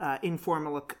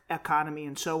 informal economy,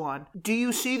 and so on. Do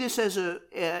you see this as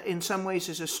in some ways,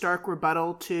 as a stark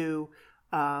rebuttal to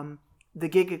the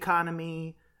gig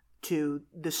economy, to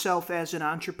the self as an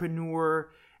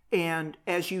entrepreneur, and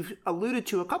as you've alluded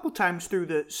to a couple times through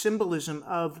the symbolism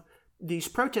of these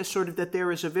protests, sort of that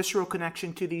there is a visceral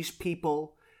connection to these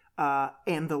people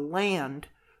and the land?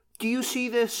 Do you see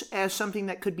this as something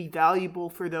that could be valuable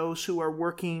for those who are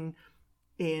working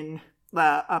in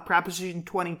Proposition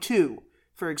 22,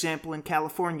 for example, in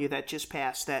California that just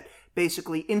passed, that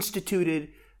basically instituted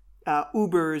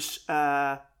Uber's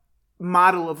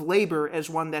model of labor as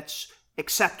one that's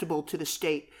acceptable to the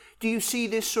state? Do you see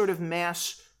this sort of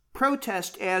mass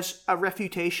protest as a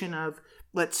refutation of,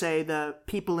 let's say, the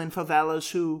people in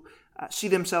favelas who see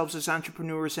themselves as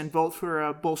entrepreneurs and vote for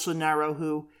a Bolsonaro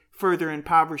who further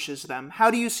impoverishes them? How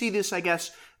do you see this, I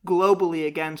guess, globally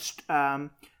against how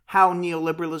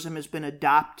neoliberalism has been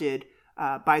adopted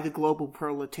by the global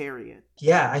proletariat?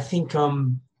 Yeah, I think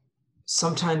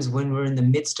sometimes when we're in the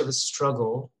midst of a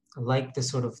struggle, like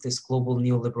this global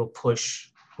neoliberal push,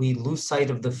 we lose sight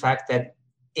of the fact that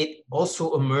it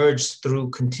also emerged through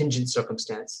contingent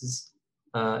circumstances.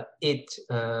 it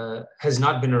has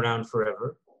not been around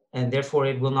forever, and therefore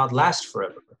it will not last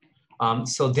forever.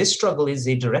 So this struggle is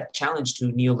a direct challenge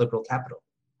to neoliberal capital.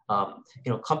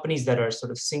 Companies that are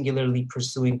sort of singularly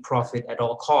pursuing profit at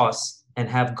all costs and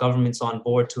have governments on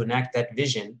board to enact that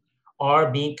vision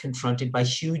are being confronted by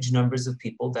huge numbers of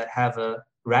people that have a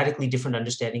radically different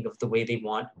understanding of the way they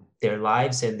want their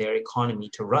lives and their economy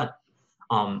to run.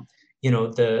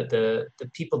 The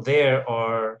people there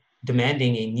are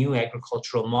demanding a new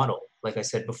agricultural model, like I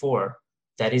said before,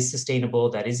 that is sustainable,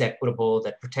 that is equitable,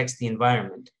 that protects the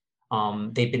environment.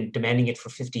 They've been demanding it for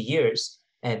 50 years.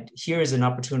 And here is an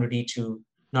opportunity to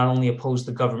not only oppose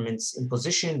the government's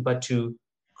imposition, but to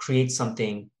create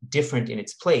something different in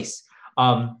its place.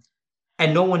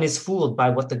 And no one is fooled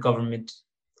by what the government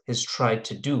has tried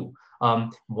to do.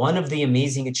 One of the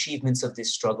amazing achievements of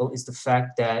this struggle is the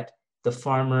fact that the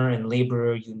farmer and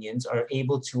laborer unions are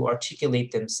able to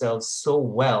articulate themselves so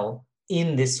well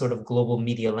in this sort of global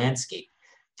media landscape.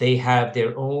 They have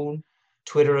their own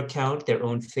Twitter account, their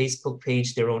own Facebook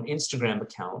page, their own Instagram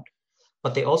account,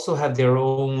 but they also have their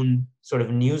own sort of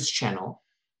news channel.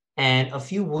 And a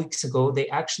few weeks ago, they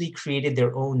actually created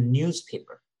their own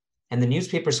newspaper. And the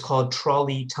newspaper is called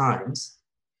Trolley Times.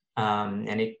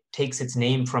 And it takes its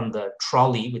name from the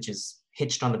trolley, which is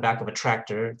hitched on the back of a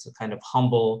tractor. It's a kind of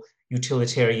humble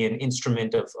utilitarian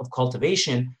instrument of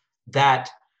cultivation that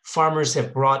farmers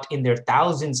have brought in their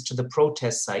thousands to the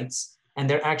protest sites, and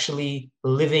they're actually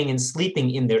living and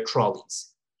sleeping in their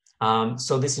trolleys.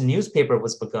 So this newspaper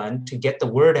was begun to get the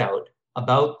word out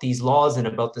about these laws and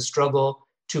about the struggle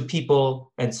to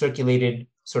people and circulated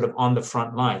sort of on the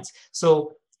front lines.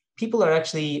 So people are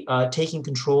actually taking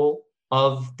control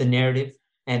of the narrative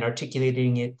and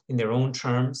articulating it in their own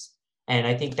terms. And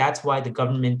I think that's why the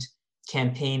government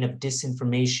campaign of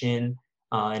disinformation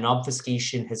and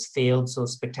obfuscation has failed so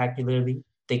spectacularly.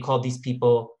 They call these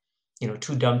people,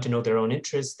 too dumb to know their own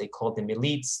interests. They called them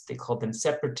elites. They called them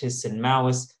separatists and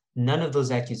Maoists. None of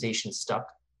those accusations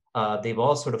stuck. They've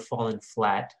all sort of fallen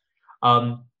flat.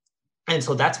 And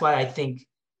so that's why I think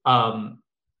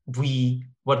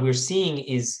what we're seeing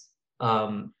is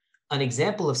an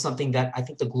example of something that I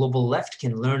think the global left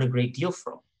can learn a great deal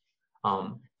from.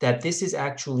 That this is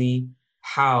actually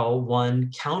how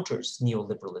one counters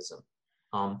neoliberalism.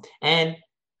 And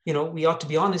we ought to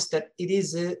be honest that it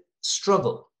is a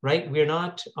struggle, right? We're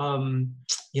not,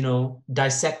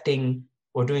 dissecting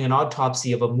or doing an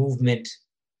autopsy of a movement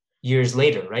years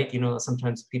later, right?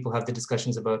 Sometimes people have the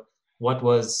discussions about what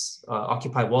was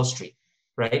Occupy Wall Street,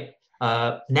 right?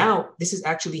 Now, this is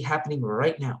actually happening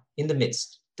right now in the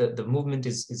midst. The movement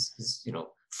is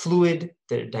fluid.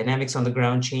 The dynamics on the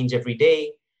ground change every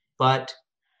day. But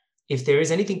if there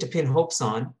is anything to pin hopes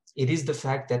on, it is the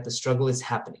fact that the struggle is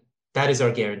happening. That is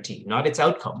our guarantee, not its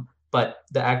outcome, but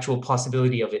the actual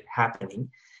possibility of it happening.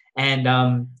 And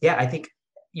I think,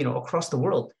 across the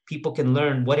world, people can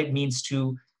learn what it means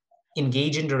to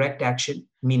engage in direct action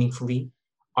meaningfully,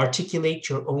 articulate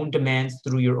your own demands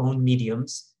through your own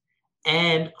mediums,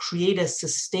 and create a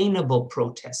sustainable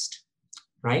protest,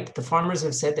 right? The farmers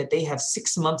have said that they have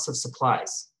 6 months of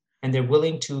supplies, and they're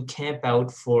willing to camp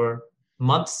out for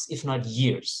months, if not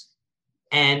years.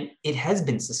 And it has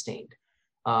been sustained.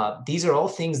 These are all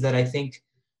things that I think,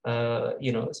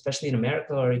 especially in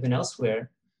America or even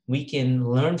elsewhere, we can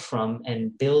learn from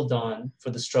and build on for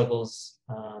the struggles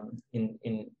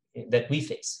that we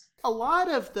face. A lot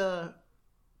of the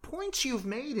points you've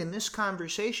made in this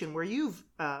conversation, where you've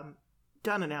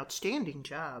done an outstanding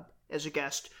job as a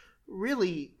guest,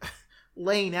 really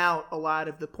laying out a lot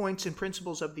of the points and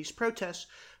principles of these protests,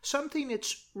 something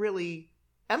that's really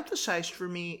emphasized for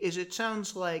me is it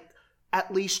sounds like,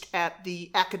 at least at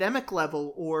the academic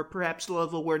level, or perhaps the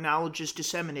level where knowledge is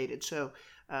disseminated. So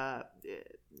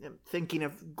thinking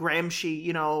of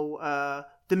Gramsci,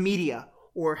 the media,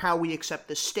 or how we accept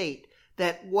the state,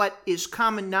 that what is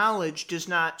common knowledge does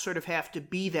not sort of have to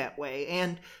be that way.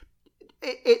 And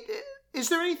is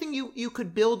there anything you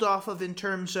could build off of in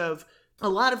terms of a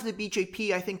lot of the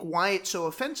BJP, I think why it's so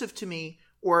offensive to me,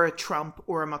 or a Trump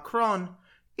or a Macron,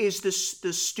 is the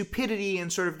stupidity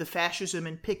and sort of the fascism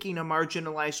in picking a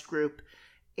marginalized group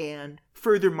and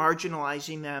further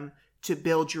marginalizing them to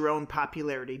build your own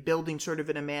popularity, building sort of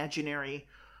an imaginary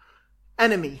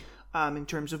enemy in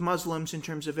terms of Muslims, in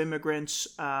terms of immigrants,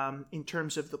 in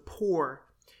terms of the poor.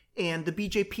 And the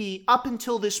BJP, up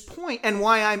until this point, and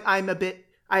why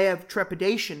I have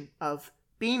trepidation of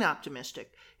being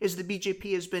optimistic, is the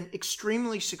BJP has been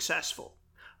extremely successful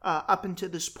up until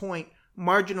this point,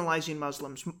 marginalizing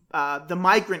Muslims. The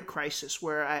migrant crisis,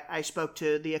 where I spoke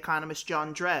to the economist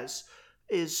John Drez,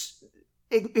 is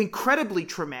incredibly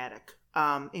traumatic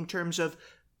in terms of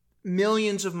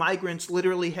millions of migrants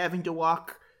literally having to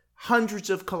walk hundreds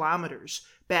of kilometers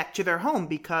back to their home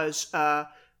because the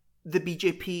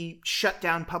BJP shut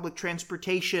down public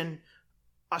transportation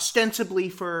ostensibly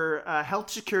for health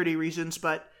security reasons,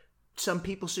 but some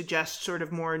people suggest sort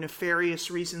of more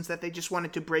nefarious reasons that they just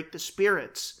wanted to break the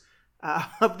spirits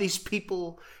of these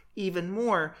people even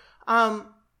more.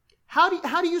 How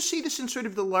do you see this in sort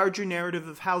of the larger narrative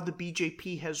of how the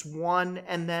BJP has won,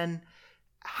 and then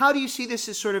how do you see this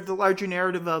as sort of the larger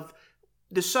narrative of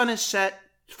the sun is set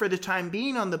for the time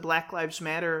being on the Black Lives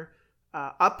Matter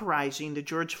uprising, the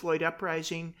George Floyd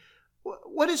uprising?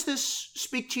 What does this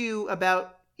speak to you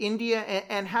about India,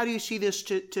 and how do you see this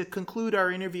to conclude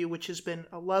our interview, which has been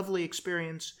a lovely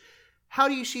experience? How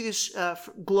do you see this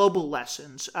global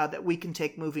lessons that we can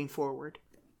take moving forward?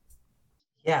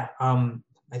 Yeah,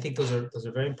 I think those are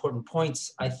very important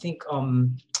points. I think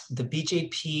the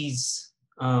BJP's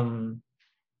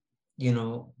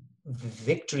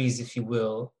victories, if you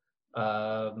will,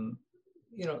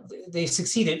 they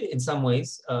succeeded in some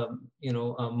ways.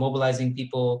 Mobilizing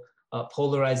people,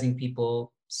 polarizing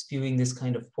people, spewing this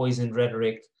kind of poisoned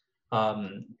rhetoric,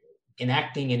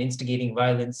 enacting and instigating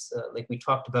violence, like we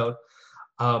talked about.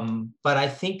 But I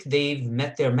think they've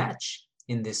met their match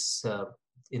in this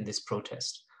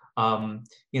protest.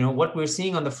 What we're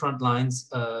seeing on the front lines,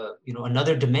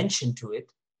 another dimension to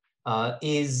it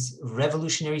is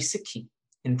revolutionary Sikhi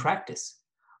in practice.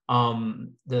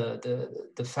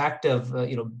 The fact of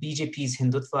BJP's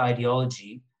Hindutva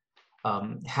ideology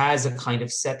has a kind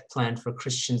of set plan for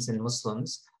Christians and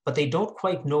Muslims, but they don't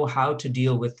quite know how to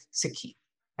deal with Sikhi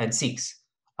and Sikhs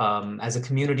as a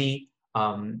community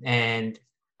and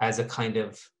as a kind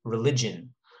of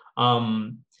religion.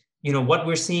 What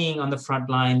we're seeing on the front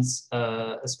lines,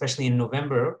 especially in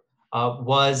November,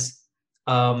 was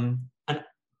an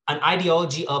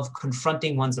ideology of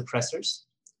confronting one's oppressors,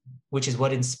 which is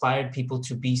what inspired people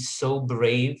to be so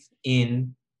brave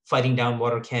in fighting down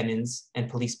water cannons and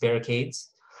police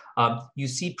barricades. You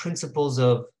see principles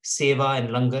of seva and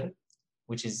langar,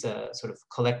 which is a sort of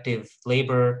collective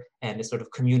labor, and a sort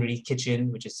of community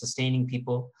kitchen, which is sustaining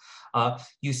people.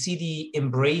 You see the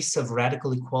embrace of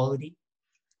radical equality.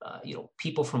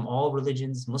 People from all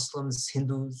religions, Muslims,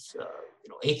 Hindus,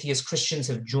 atheist Christians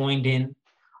have joined in.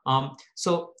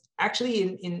 So actually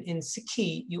in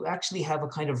Sikhi, you actually have a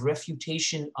kind of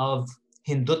refutation of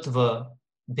Hindutva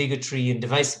bigotry and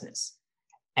divisiveness.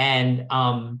 And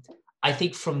I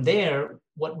think from there,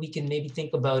 what we can maybe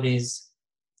think about is,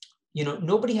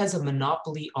 nobody has a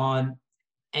monopoly on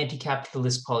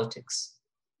anti-capitalist politics.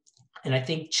 And I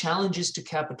think challenges to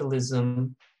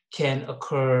capitalism can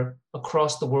occur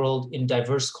across the world in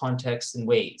diverse contexts and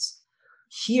ways.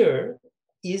 Here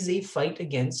is a fight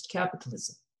against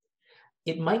capitalism.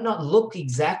 It might not look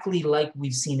exactly like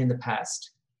we've seen in the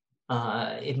past.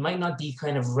 It might not be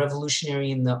kind of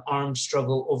revolutionary in the armed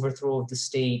struggle, overthrow of the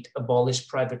state, abolish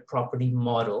private property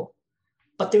model,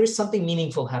 but there is something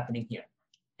meaningful happening here.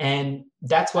 And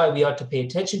that's why we ought to pay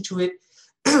attention to it.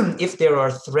 If there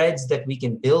are threads that we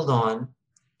can build on,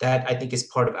 that I think is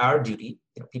part of our duty.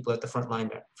 People at the front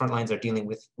lines are dealing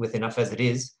with enough as it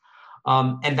is.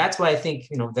 And that's why I think,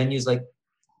 venues like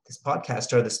this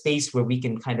podcast are the space where we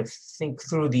can kind of think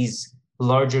through these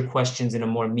larger questions in a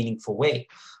more meaningful way.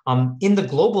 In the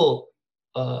global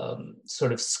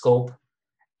sort of scope,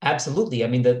 absolutely. I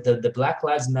mean, the Black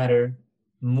Lives Matter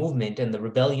movement and the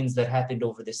rebellions that happened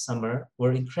over this summer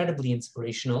were incredibly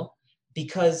inspirational,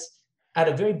 because at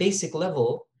a very basic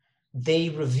level, they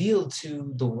revealed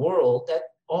to the world that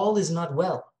all is not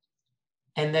well,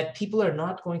 and that people are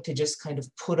not going to just kind of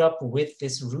put up with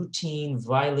this routine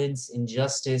violence,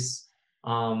 injustice,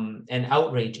 and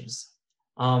outrages,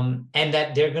 and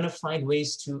that they're going to find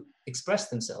ways to express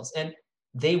themselves. And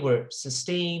they were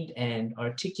sustained and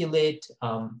articulate,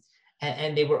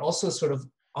 and they were also sort of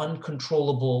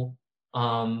uncontrollable,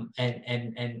 and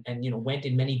went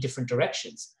in many different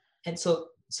directions. And so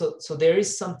there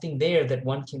is something there that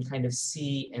one can kind of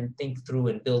see and think through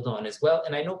and build on as well.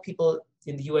 And I know people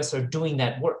in the US are doing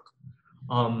that work.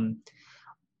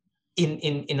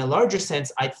 In a larger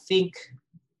sense, I think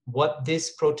what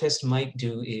this protest might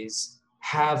do is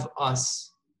have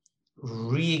us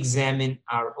re-examine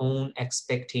our own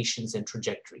expectations and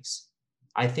trajectories.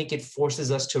 I think it forces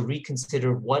us to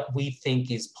reconsider what we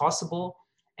think is possible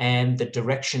and the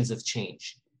directions of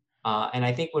change. And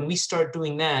I think when we start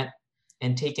doing that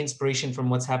and take inspiration from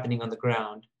what's happening on the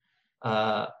ground,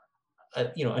 a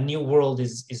new world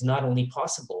is not only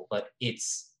possible, but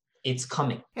it's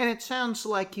coming. And it sounds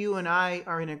like you and I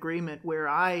are in agreement, where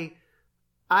I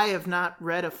I have not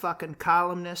read a fucking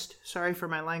columnist, sorry for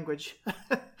my language,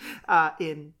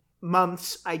 in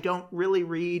months. I don't really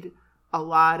read a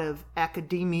lot of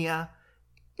academia.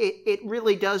 It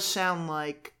really does sound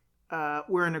like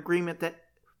we're in agreement that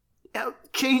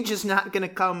change is not going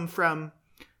to come from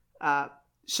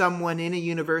someone in a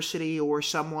university or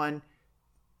someone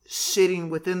sitting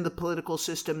within the political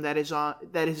system that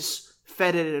is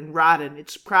fetid and rotten.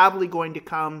 It's probably going to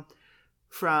come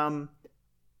from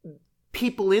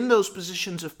people in those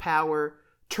positions of power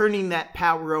turning that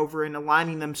power over and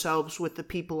aligning themselves with the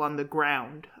people on the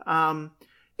ground.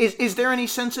 Is there any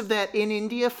sense of that in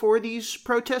India for these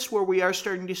protests, where we are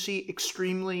starting to see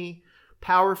extremely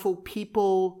powerful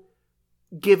people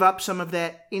give up some of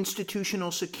that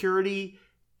institutional security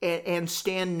and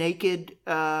stand naked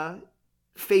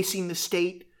facing the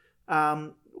state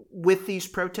with these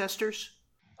protesters?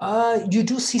 You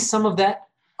do see some of that,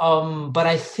 but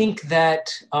I think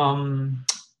that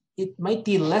it might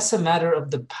be less a matter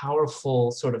of the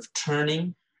powerful sort of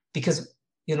turning, because,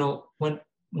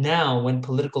 when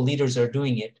political leaders are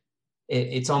doing it,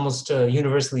 it's almost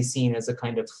universally seen as a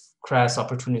kind of crass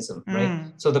opportunism,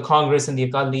 right? So the Congress and the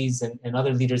Akalis and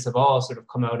other leaders have all sort of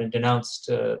come out and denounced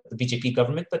the BJP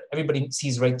government, but everybody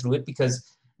sees right through it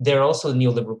because they're also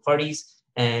neoliberal parties,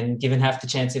 and given half the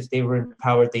chance if they were in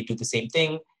power, they'd do the same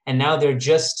thing. And now they're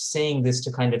just saying this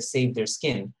to kind of save their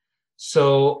skin.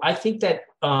 So I think that,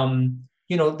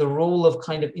 the role of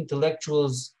kind of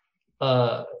intellectuals,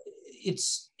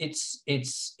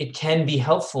 it can be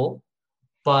helpful,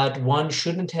 but one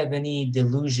shouldn't have any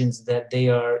delusions that they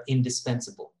are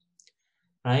indispensable,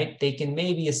 right? They can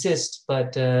maybe assist,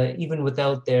 but even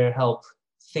without their help,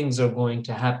 things are going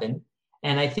to happen.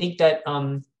 And I think that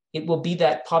it will be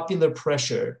that popular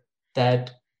pressure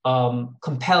that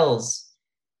compels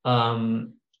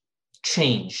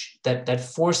change, that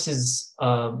forces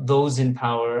those in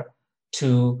power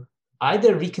to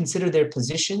either reconsider their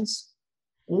positions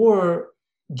or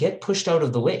get pushed out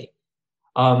of the way.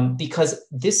 Because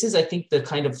this is, I think, the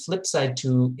kind of flip side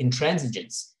to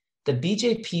intransigence. The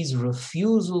BJP's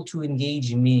refusal to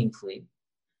engage meaningfully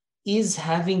is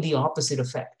having the opposite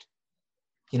effect.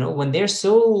 When they're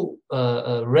so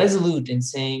resolute in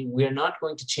saying we're not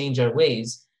going to change our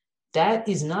ways, that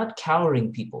is not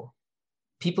cowering people.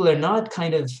 People are not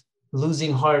kind of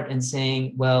losing heart and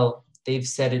saying, well, they've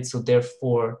said it, so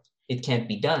therefore it can't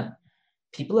be done.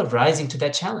 People are rising to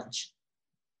that challenge.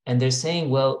 And they're saying,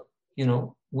 well,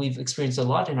 we've experienced a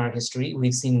lot in our history.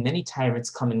 We've seen many tyrants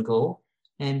come and go,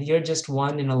 and you're just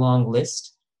one in a long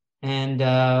list. And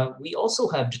we also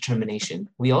have determination.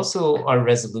 We also are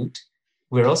resolute.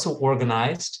 We're also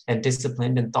organized and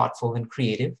disciplined and thoughtful and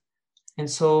creative. And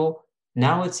so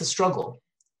now it's a struggle.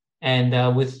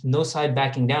 And with no side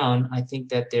backing down, I think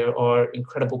that there are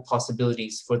incredible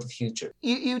possibilities for the future.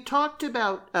 You talked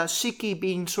about Sikhi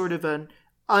being sort of an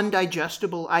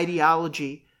undigestible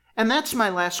ideology. And that's my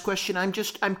last question.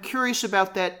 I'm curious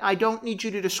about that. I don't need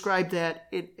you to describe that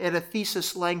at a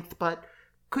thesis length, but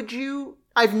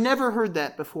I've never heard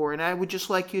that before, and I would just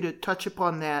like you to touch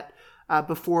upon that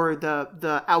before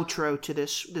the outro to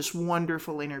this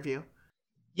wonderful interview.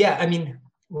 Yeah, I mean,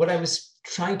 what I was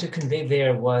trying to convey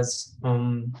there was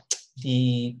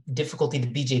the difficulty the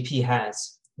BJP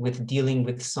has with dealing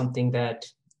with something that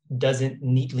doesn't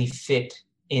neatly fit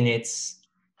in its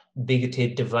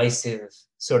bigoted, divisive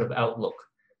sort of outlook.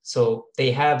 So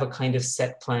they have a kind of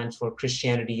set plan for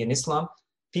Christianity and Islam.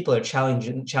 People are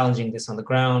challenging this on the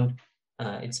ground.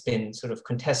 It's been sort of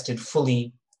contested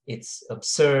fully. It's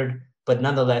absurd, but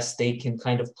nonetheless, they can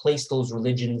kind of place those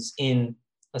religions in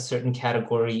a certain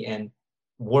category and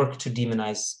work to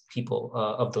demonize people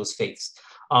of those faiths.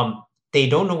 They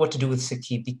don't know what to do with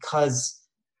Sikhi because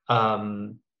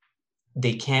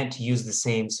they can't use the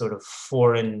same sort of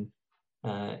foreign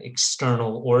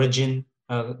external origin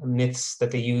myths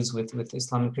that they use with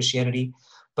Islam and Christianity,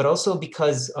 but also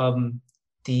because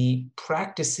the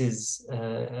practices, and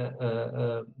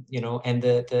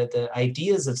the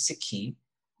ideas of Sikhi,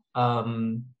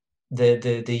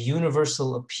 the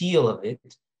universal appeal of it,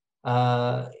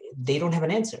 they don't have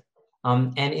an answer.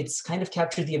 And it's kind of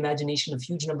captured the imagination of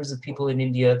huge numbers of people in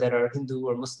India that are Hindu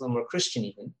or Muslim or Christian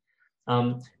even.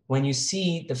 When you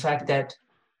see the fact that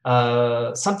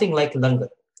something like langar,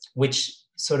 which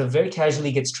sort of very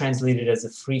casually gets translated as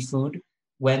a free food,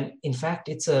 when in fact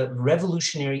it's a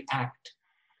revolutionary act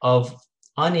of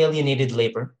unalienated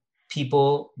labor,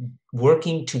 people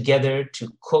working together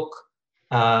to cook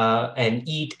and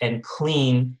eat and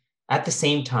clean at the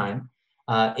same time.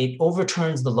 It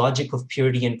overturns the logic of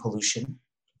purity and pollution.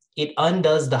 It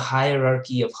undoes the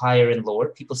hierarchy of higher and lower.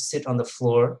 People sit on the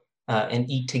floor and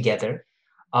eat together.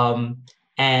 And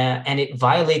and it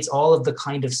violates all of the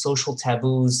kind of social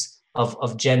taboos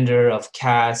of gender, of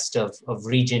caste, of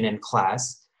region and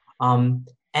class. And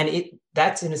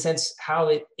that's in a sense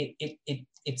how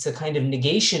it's a kind of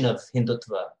negation of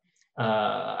Hindutva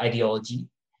ideology,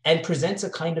 and presents a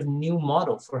kind of new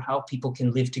model for how people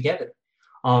can live together.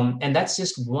 And that's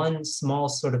just one small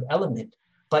sort of element.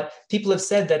 But people have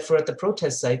said that for at the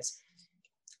protest sites,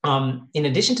 in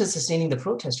addition to sustaining the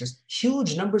protesters,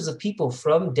 huge numbers of people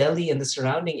from Delhi and the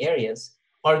surrounding areas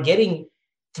are getting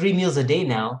 3 meals a day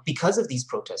now because of these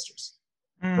protesters,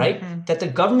 right? That the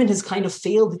government has kind of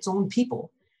failed its own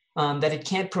people, that it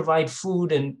can't provide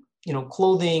food and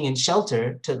clothing and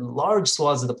shelter to large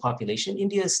swaths of the population.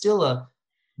 India is still a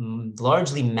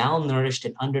largely malnourished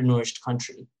and undernourished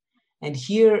country. And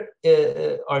here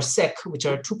are Sikh, which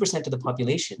are 2% of the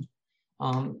population,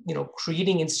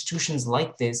 creating institutions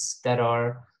like this that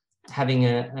are having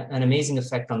an amazing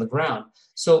effect on the ground.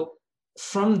 So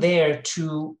from there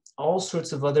to all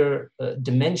sorts of other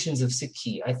dimensions of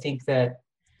Sikhi, I think that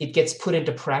it gets put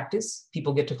into practice.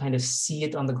 People get to kind of see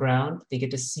it on the ground. They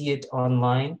get to see it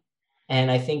online.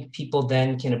 And I think people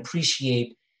then can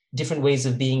appreciate different ways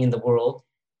of being in the world,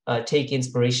 take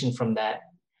inspiration from that.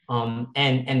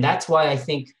 And that's why I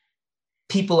think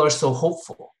people are so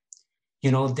hopeful.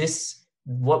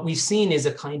 What we've seen is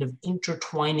a kind of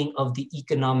intertwining of the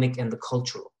economic and the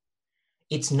cultural.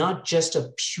 It's not just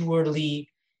a purely,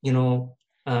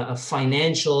 a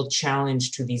financial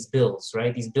challenge to these bills,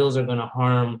 right? These bills are going to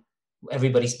harm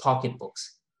everybody's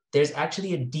pocketbooks. There's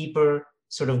actually a deeper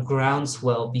sort of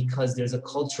groundswell because there's a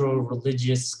cultural,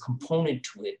 religious component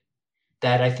to it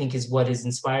that I think is what has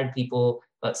inspired people,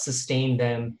 sustained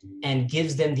them, and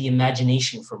gives them the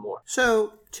imagination for more.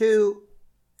 So to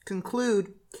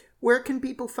conclude, where can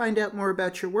people find out more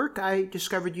about your work? I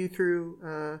discovered you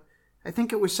through, I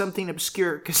think it was something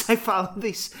obscure because I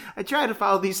try to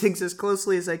follow these things as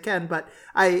closely as I can, but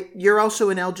you're also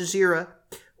in Al Jazeera.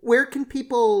 Where can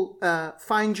people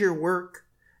find your work?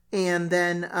 And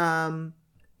then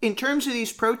in terms of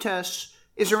these protests,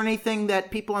 is there anything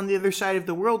that people on the other side of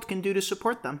the world can do to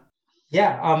support them?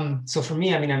 Yeah. So for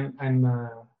me, I mean,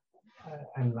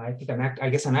 I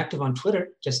guess I'm active on Twitter,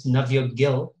 just Navyug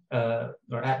Gill,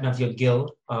 or at Navyug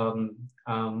Gill.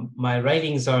 My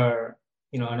writings are,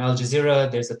 on Al Jazeera.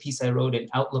 There's a piece I wrote in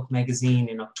Outlook magazine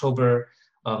in October.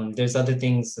 There's other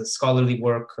things, scholarly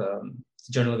work,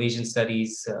 Journal of Asian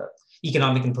Studies,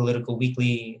 Economic and Political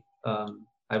Weekly.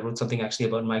 I wrote something actually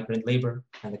about migrant labor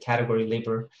and the category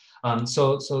labor.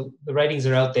 So the writings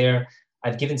are out there.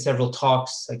 I've given several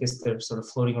talks. I guess they're sort of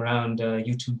floating around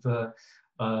YouTube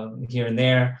here and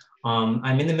there.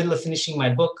 I'm in the middle of finishing my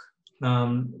book,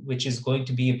 which is going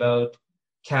to be about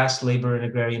caste, labor, and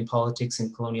agrarian politics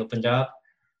in colonial Punjab.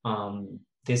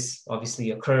 This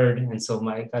obviously occurred, and so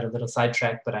I got a little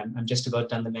sidetracked, but I'm just about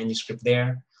done the manuscript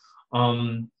there.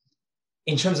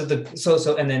 In terms of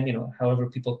and then, however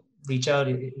people reach out,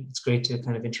 it's great to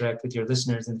kind of interact with your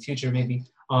listeners in the future, maybe.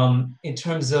 In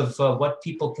terms of what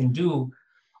people can do,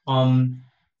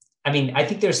 I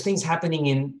think there's things happening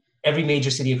in every major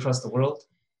city across the world.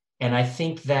 And I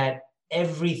think that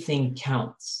everything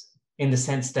counts in the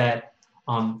sense that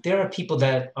there are people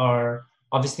that are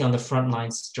obviously on the front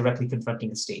lines directly confronting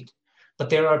the state. But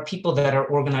there are people that are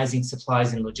organizing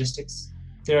supplies and logistics.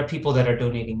 There are people that are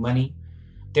donating money.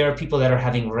 There are people that are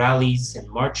having rallies and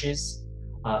marches.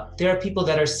 There are people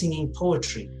that are singing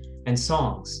poetry and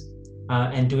songs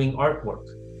and doing artwork.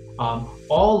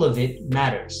 All of it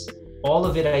matters. All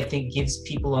of it, I think, gives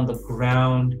people on the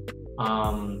ground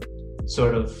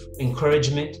sort of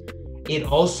encouragement. It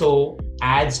also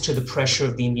adds to the pressure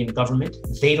of the Indian government.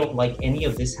 They don't like any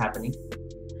of this happening.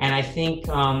 And I think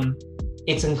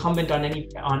it's incumbent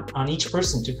on each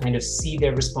person to kind of see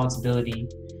their responsibility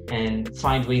and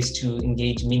find ways to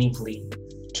engage meaningfully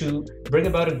to bring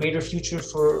about a greater future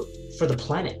for the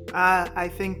planet. I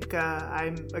think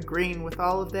I'm agreeing with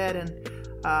all of that, and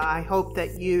I hope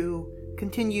that you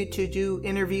continue to do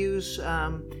interviews.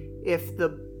 I'm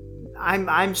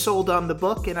sold on the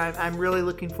book, and I'm really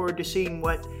looking forward to seeing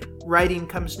what writing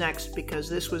comes next, because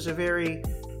this was a very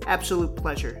absolute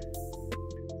pleasure.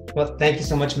 Well, thank you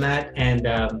so much, Matt, and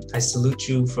I salute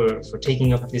you for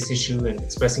taking up this issue and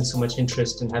expressing so much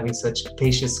interest and having such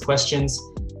capacious questions.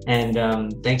 And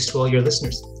thanks to all your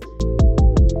listeners.